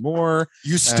Russell Moore.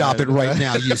 You stop it right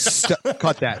now. You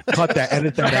cut that.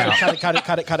 Edit that out. Cut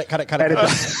it.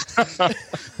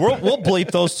 We'll bleep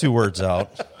those two words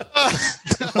out.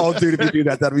 Oh, dude, if you do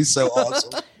that, that'd be so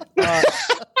awesome.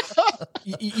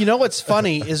 You know what's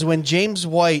funny is when James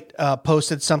White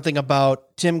posted something about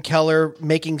Tim Keller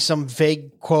making some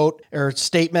vague quote or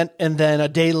statement, and then a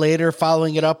day later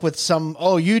following it up with some,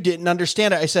 oh, you didn't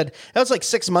understand it. I said, that was like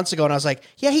 6 months ago. And I was like,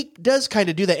 yeah, he does kind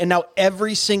of do that. And now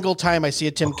every single time I see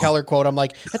a Tim Keller quote, I'm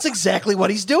like, that's exactly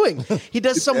what he's doing. He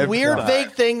does some weird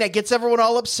vague thing that gets everyone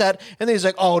all upset. And then he's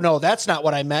like, oh, no, that's not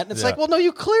what I meant. And it's like, well, no,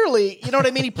 you clearly, you know what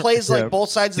I mean? He plays like both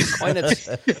sides of the coin.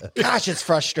 Gosh, it's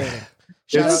frustrating.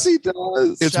 Yes, he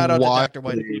does. It's shout out to Dr.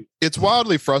 White. It's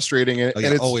wildly frustrating, and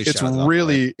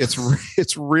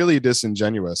it's really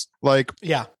disingenuous. And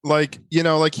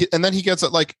then he gets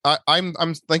it.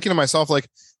 I'm thinking to myself,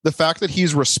 the fact that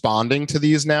he's responding to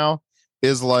these now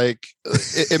is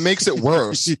it makes it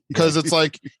worse, because it's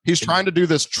like he's trying to do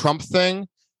this Trump thing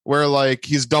where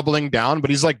he's doubling down, but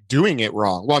he's doing it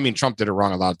wrong. Well, I mean, Trump did it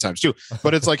wrong a lot of times too,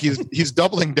 but it's he's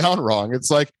doubling down wrong.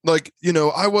 It's I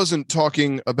wasn't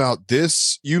talking about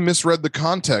this. You misread the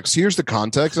context. Here's the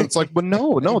context. And it's but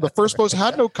no, the first post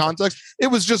had no context.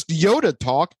 It was just Yoda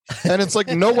talk. And it's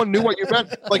no one knew what you meant.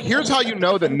 Here's how you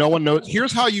know that no one knows.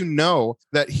 Here's how you know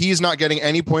that he's not getting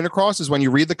any point across is when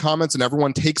you read the comments and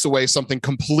everyone takes away something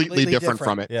completely different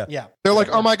from it. Yeah. They're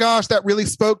oh my gosh, that really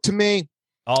spoke to me.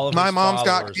 My mom's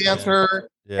got cancer,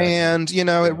 and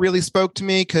it really spoke to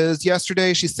me because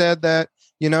yesterday she said that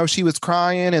she was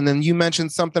crying, and then you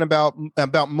mentioned something about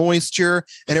moisture,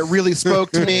 and it really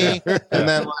spoke to me. And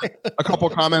then a couple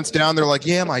of comments down, they're like,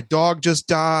 yeah, my dog just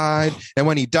died, and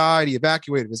when he died, he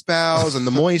evacuated his bowels and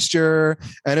the moisture.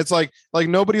 And it's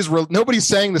nobody's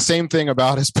saying the same thing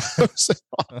about his post.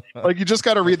 You just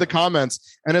got to read the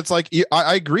comments, and it's I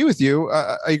agree with you.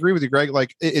 I agree with you, Greg.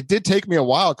 It did take me a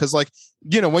while, because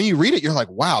when you read it, you're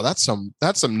like, wow, that's some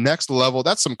next level.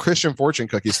 That's some Christian fortune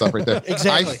cookie stuff right there.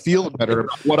 Exactly. I feel better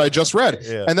about what I just read.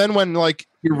 Yeah. And then when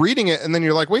you're reading it and then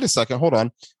you're like, wait a second, hold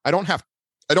on. I don't have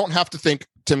to think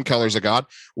Tim Keller's a god.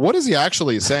 What is he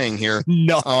actually saying here?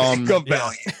 No,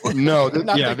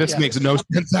 this makes no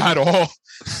sense at all.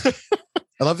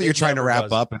 I love that you're trying to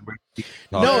wrap up, and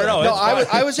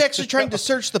I was actually trying to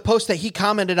search the post that he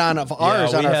commented on of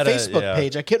ours on our Facebook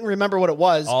page. I couldn't remember what it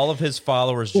was. All of his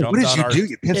followers jumped what did on you our. do?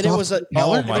 You pissed And it off was a,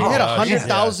 Oh it my had gosh,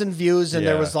 100,000 views, and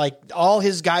there was like all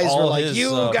his guys All were like, his,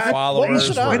 "You guys, followers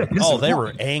shut up." they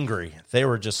were angry. They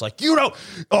were just like,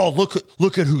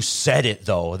 look at who said it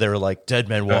though. They were like, Dead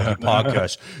Men Walking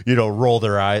Podcast, roll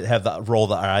their eyes, have the roll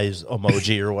the eyes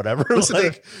emoji or whatever.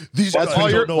 Like, these guys while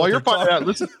you're don't know what they're finding out,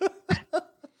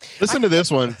 listen to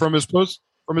this one from his post.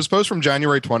 From his post from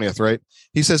January 20th, right?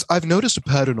 He says, "I've noticed a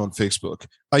pattern on Facebook."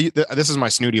 This is my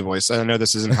snooty voice. I know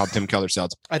this isn't how Tim Keller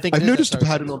sounds. I've noticed a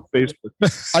pattern on Facebook.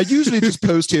 I usually just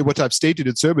post here what I've stated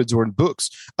in sermons or in books.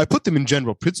 I put them in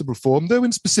general principle form, though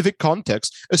in specific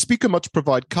context. A speaker must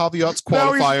provide caveats,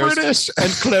 qualifiers,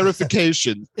 and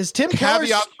clarification. Is Tim Keller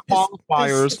Caveats,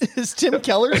 qualifiers, is Tim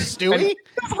Keller Stewie?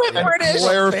 and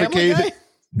clarification.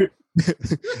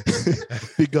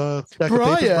 Big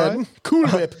Brian, Cool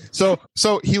Whip. So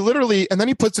he literally, and then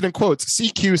he puts it in quotes: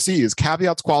 CQCs,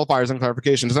 caveats, qualifiers, and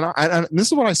clarifications. And this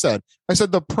is what I said. I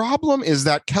said the problem is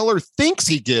that Keller thinks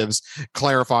he gives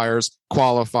clarifiers,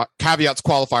 caveats,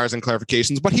 qualifiers, and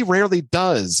clarifications, but he rarely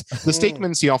does. The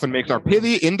statements he often makes are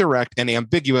pithy, indirect, and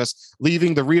ambiguous,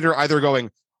 leaving the reader either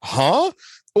going, "Huh?"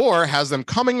 or has them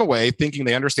coming away thinking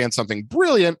they understand something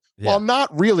brilliant while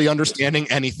not really understanding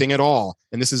anything at all.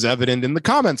 And this is evident in the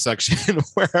comment section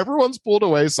where everyone's pulled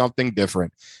away something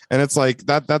different. And it's like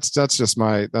that's just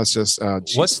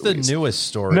what's the newest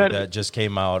story that just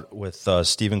came out with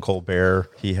Stephen Colbert?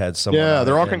 He had some. Yeah,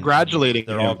 they're all congratulating.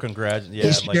 They're all congratulating.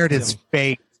 He shared his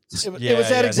fate. It was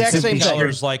that exact same thing.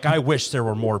 Keller's like, I wish there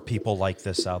were more people like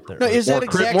this out there. No, is that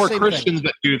exact more same Christians thing?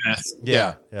 that do this?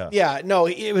 Yeah. No,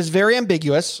 it was very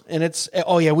ambiguous, and it's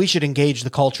we should engage the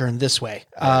culture in this way.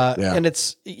 And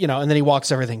it's and then he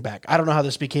walks everything back. I don't know how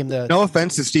this became the. No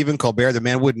offense to Stephen Colbert, the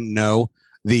man wouldn't know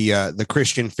the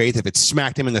Christian faith if it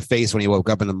smacked him in the face when he woke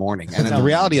up in the morning. And the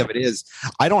reality of it is,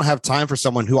 I don't have time for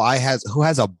someone who has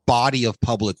a body of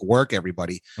public work,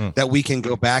 everybody, that we can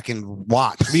go back and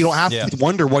watch. We don't have to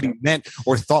wonder what he meant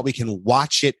or thought. We can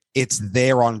watch it. It's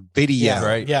there on video. Yeah,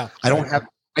 right. Yeah.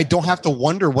 I don't have to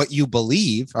wonder what you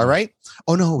believe. All right.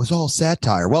 Oh no, it was all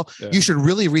satire. Well, you should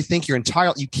really rethink your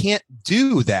entire. You can't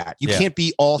do that. You can't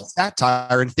be all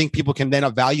satire and think people can then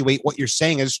evaluate what you're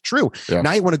saying as true. Yeah.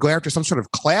 Now you want to go after some sort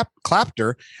of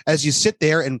clapter as you sit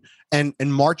there and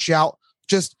march out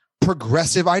just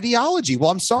progressive ideology. Well,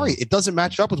 I'm sorry, it doesn't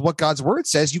match up with what God's word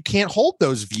says. You can't hold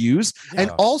those views and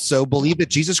also believe that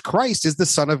Jesus Christ is the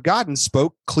Son of God and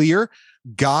spoke clear,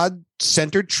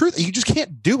 God-centered truth. You just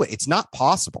can't do it. It's not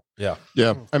possible. Yeah.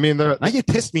 I mean, now you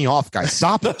pissed me off, guys.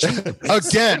 Stop it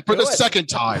again for the second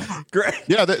time. Great.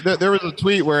 Yeah, there was a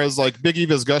tweet where it's like Big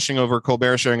Eve is gushing over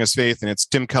Colbert sharing his faith, and it's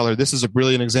Tim Keller. This is a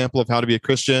brilliant example of how to be a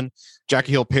Christian.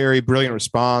 Jackie Hill Perry, brilliant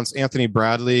response. Anthony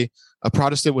Bradley, a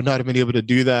Protestant would not have been able to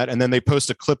do that. And then they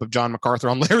post a clip of John MacArthur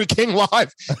on Larry King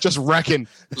Live, just wrecking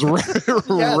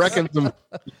some,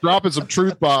 dropping some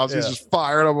truth bombs. He's just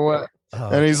firing them away.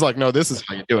 And he's like, no, this is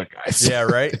how you do it, guys. Yeah,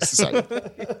 right.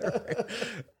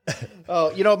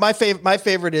 My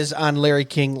favorite is on Larry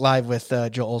King Live with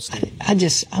Joel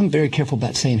Osteen. I'm very careful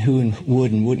about saying who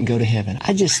would and wouldn't go to heaven.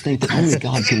 I just think that only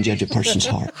God can judge a person's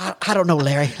heart. I don't know,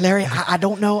 Larry. I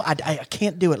don't know. I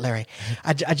can't do it, Larry.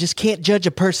 I just can't judge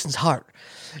a person's heart.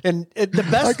 And the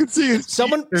best, I can see it.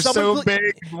 Someone so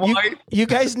big, white. You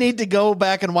guys need to go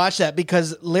back and watch that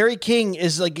because Larry King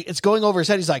is like, it's going over his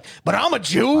head. He's like, but I'm a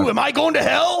Jew. Am I going to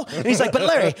hell? And he's like, but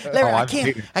Larry,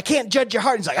 I can't judge your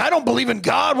heart. And he's like, I don't believe in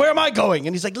God. Where am I going?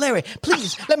 And he's like, Larry,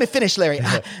 please let me finish, Larry.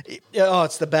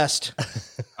 It's the best.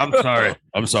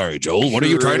 I'm sorry, Joel. What are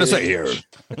you trying to say here?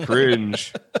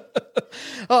 Cringe.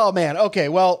 Oh man. Okay.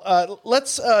 Well,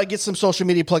 let's get some social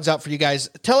media plugs out for you guys.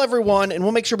 Tell everyone, and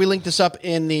we'll make sure we link this up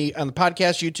on the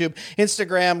podcast, YouTube,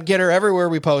 Instagram, Getter, everywhere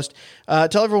we post.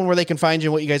 Tell everyone where they can find you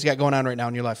and what you guys got going on right now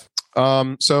in your life.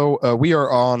 So we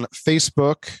are on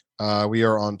Facebook. We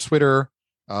are on Twitter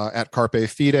at Carpe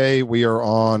Fide. We are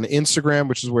on Instagram,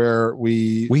 which is where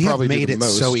we have made it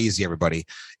most. So easy, everybody.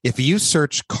 If you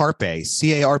search Carpe,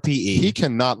 C-A-R-P-E, he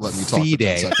cannot let me talk.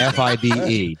 Fide,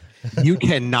 F-I-D-E. You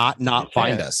cannot not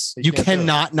find us. You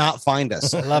cannot not find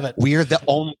us. I love it. We are the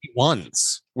only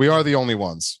ones. We are the only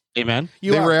ones. Amen.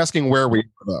 They were asking where we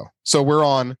are, though. So we're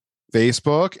on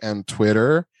Facebook and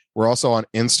Twitter. We're also on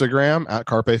Instagram at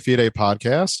Carpe Fide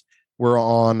Podcast. We're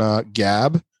on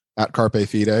Gab at Carpe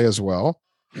Fide as well.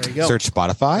 There you go. Search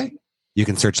Spotify. You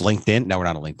can search LinkedIn. No, we're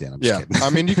not on LinkedIn. I'm just kidding. I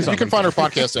mean, you can find our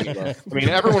podcast anywhere. I mean,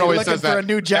 everyone always says that. For a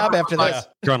new job after this.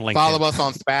 You're on LinkedIn. Follow us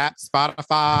on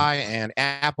Spotify and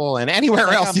Apple and anywhere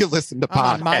else you listen to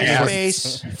podcasts.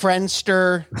 MySpace,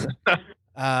 Friendster.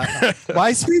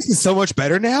 MySpace is so much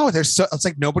better now. It's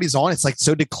like nobody's on. It's like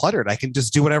so decluttered. I can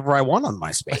just do whatever I want on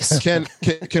MySpace.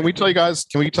 Can we tell you guys?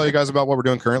 Can we tell you guys about what we're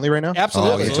doing currently right now?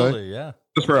 Absolutely. Absolutely, yeah.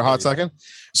 Just for a hot second.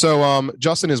 So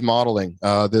Justin is modeling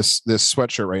this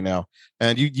sweatshirt right now,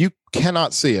 and you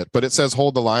cannot see it, but it says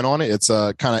 "Hold the Line" on it. It's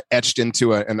kind of etched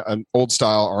into an old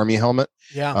style Army helmet.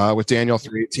 Yeah. With Daniel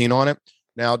 318 on it.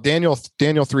 Now Daniel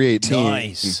 318.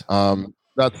 Nice.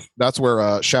 That's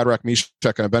where Shadrach, Meshach,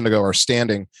 and Abednego are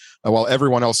standing while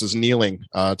everyone else is kneeling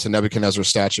to Nebuchadnezzar's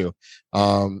statue.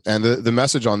 And the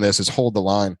message on this is "Hold the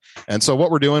line." And so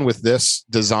what we're doing with this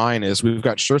design is we've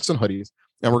got shirts and hoodies,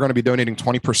 and we're going to be donating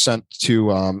 20%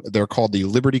 to they're called the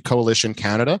Liberty Coalition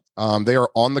Canada. They are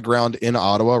on the ground in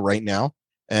Ottawa right now,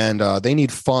 and they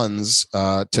need funds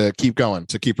to keep going,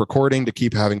 to keep recording, to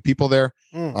keep having people there.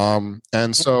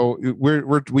 And so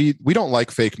we don't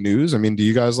like fake news. I mean, do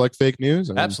you guys like fake news?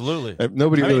 I mean, Absolutely.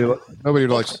 nobody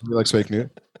likes fake news.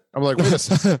 I'm like,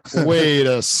 wait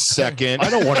a second. I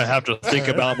don't want to have to think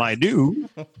about my new.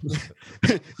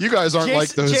 You guys aren't like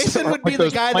those. Jason would be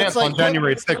the guy that's like on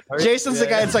January 6th. Right? Jason's the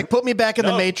guy that's like, put me back in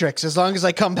the Matrix as long as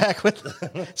I come back with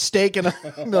steak and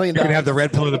 $1 million. You're gonna have the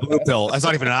red pill or the blue pill. That's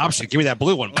not even an option. Give me that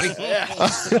blue one, buddy.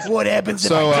 What happens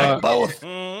if I take both?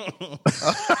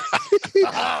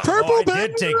 Purple. I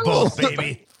did take both,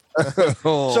 baby.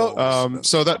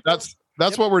 So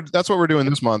that's what we're doing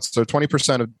this month. So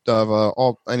 20%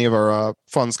 of any of our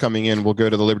funds coming in will go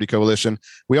to the Liberty Coalition.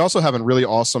 We also have a really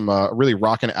awesome, really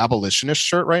rockin' abolitionist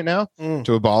shirt right now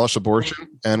to abolish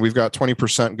abortion, and we've got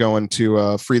 20% going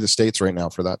to free the states right now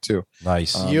for that too.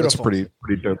 Nice, that's pretty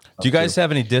dope. Do you guys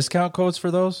have any discount codes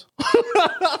for those?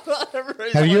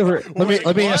 Have you ever?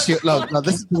 Let me ask you. No,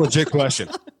 this is a legit question.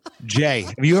 Jay,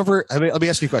 have you ever? Let me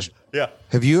ask you a question. Yeah.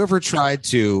 Have you ever tried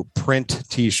to print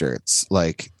T-shirts,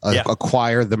 like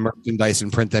acquire the merchandise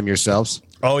and print them yourselves?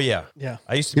 Oh yeah, yeah.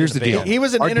 I used to. Here's the deal. He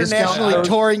was an internationally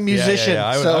touring musician. Yeah.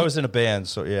 I was in a band,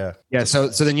 so yeah. Yeah. So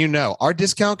then our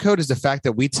discount code is the fact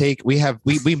that we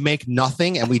make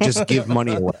nothing and we just give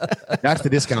money away. That's the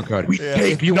discount code. We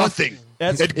take nothing.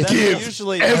 That's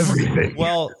usually everything.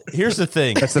 Well, here's the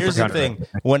thing.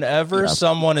 Whenever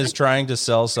someone is trying to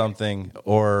sell something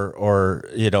or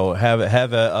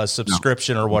have a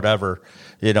subscription or whatever,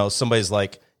 somebody's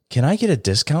like, can I get a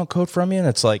discount code from you? And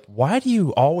it's like, why do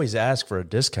you always ask for a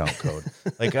discount code?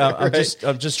 Like, I'm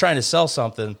just trying to sell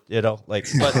something,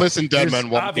 But listen, Deadman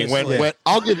Walking, when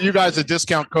I'll give you guys a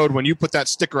discount code when you put that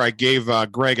sticker I gave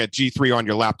Greg at G3 on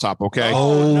your laptop. Okay.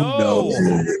 Oh no.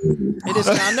 It is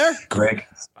on there, Greg.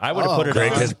 I would have put it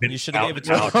Greg on. has been You should have gave it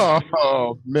to me.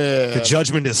 Oh man, the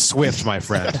judgment is swift, my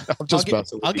friend. I'm just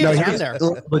I'll get it on there.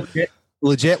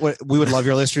 Legit, what we would love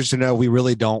your listeners to know, we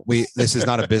really don't. This is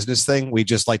not a business thing. We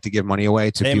just like to give money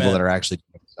away to people that are actually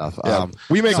doing stuff. Yeah.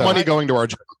 We make money going to our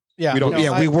job. Yeah, we don't.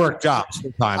 We work jobs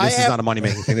full time. This is not a money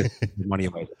making thing. This is money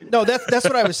away. No, that's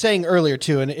what I was saying earlier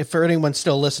too. And if for anyone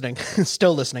still listening,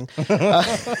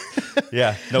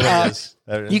 Yeah, nobody is.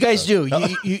 You guys do.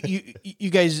 You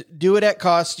guys do it at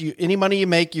cost. Any money you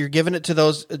make, you're giving it to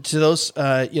those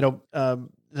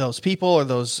those people or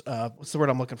those what's the word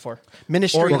I'm looking for?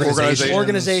 Ministries,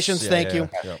 organizations. Thank you.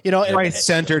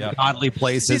 Christ-centered, godly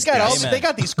places. They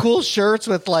got these cool shirts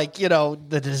with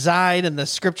the design and the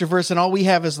scripture verse, and all we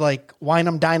have is like wine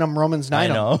 'em, dine 'em, Romans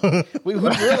 9 'em.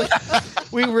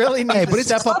 We really need to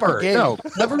step up our game. No,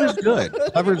 Clever is good.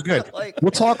 Clever is good.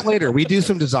 We'll talk later. We do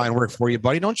some design work for you,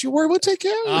 buddy. Don't you worry. We'll take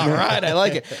care of it. All right, I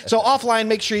like it. So offline,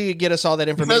 make sure you get us all that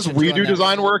information. Because we do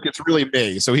design work, it's really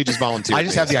me. So he just volunteered. I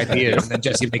just have the idea, and then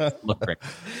Jesse makes it look great.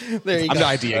 There you go. I'm the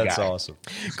idea guy. That's awesome.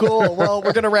 Cool. Well,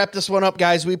 we're going to wrap this one up,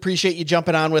 guys. We appreciate you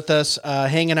jumping on with us,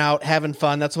 hanging out, having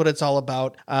fun. That's what it's all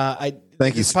about.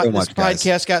 Thank you so much, guys.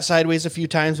 This podcast got sideways a few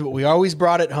times, but we always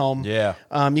brought it home. Yeah.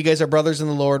 You guys are brothers in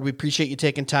the Lord. We appreciate you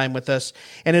taking time with us.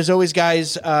 And as always,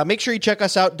 guys, make sure you check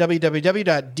us out,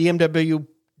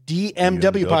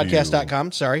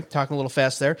 DMWpodcast.com. Sorry, talking a little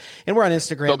fast there. And we're on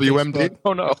Instagram. WMD. Facebook.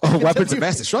 Oh, no. Weapons of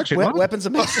mass destruction.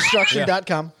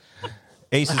 Weaponsofmassdestruction.com.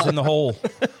 Aces in the hole.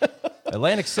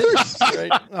 Atlantic City.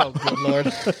 Right? Oh, good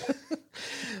Lord.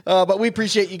 But we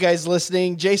appreciate you guys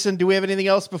listening. Jason, do we have anything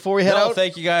else before we head out?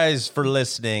 Thank you guys for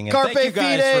listening. And Carpe thank you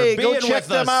guys Fide. for being Go check with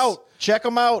them us. out. Check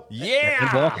them out.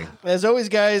 Yeah. As always,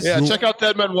 guys. Yeah, check out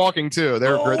Dead Men Walking too.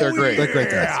 They're great. They're great. They're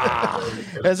great guys.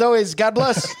 As always, God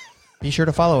bless. Be sure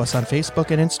to follow us on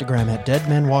Facebook and Instagram at Dead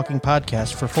Men Walking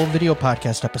Podcast for full video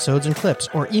podcast episodes and clips,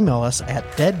 or email us at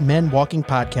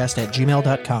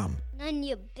deadmenwalkingpodcast@gmail.com. None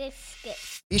your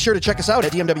biscuits. Be sure to check us out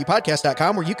at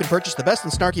dmwpodcast.com, where you can purchase the best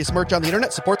and snarkiest merch on the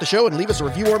internet, support the show, and leave us a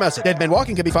review or message. Dead Men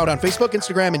Walking can be found on Facebook,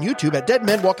 Instagram, and YouTube at Dead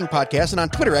Men Walking Podcast, and on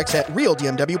Twitter X at Real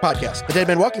DMW Podcast. The Dead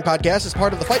Men Walking Podcast is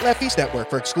part of the Fight Laugh Feast Network.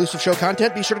 For exclusive show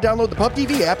content, be sure to download the Pub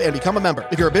TV app and become a member.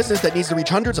 If you're a business that needs to reach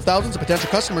hundreds of thousands of potential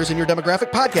customers in your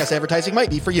demographic, podcast advertising might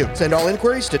be for you. Send all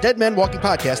inquiries to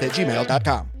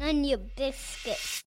deadmenwalkingpodcast@gmail.com. None your biscuits.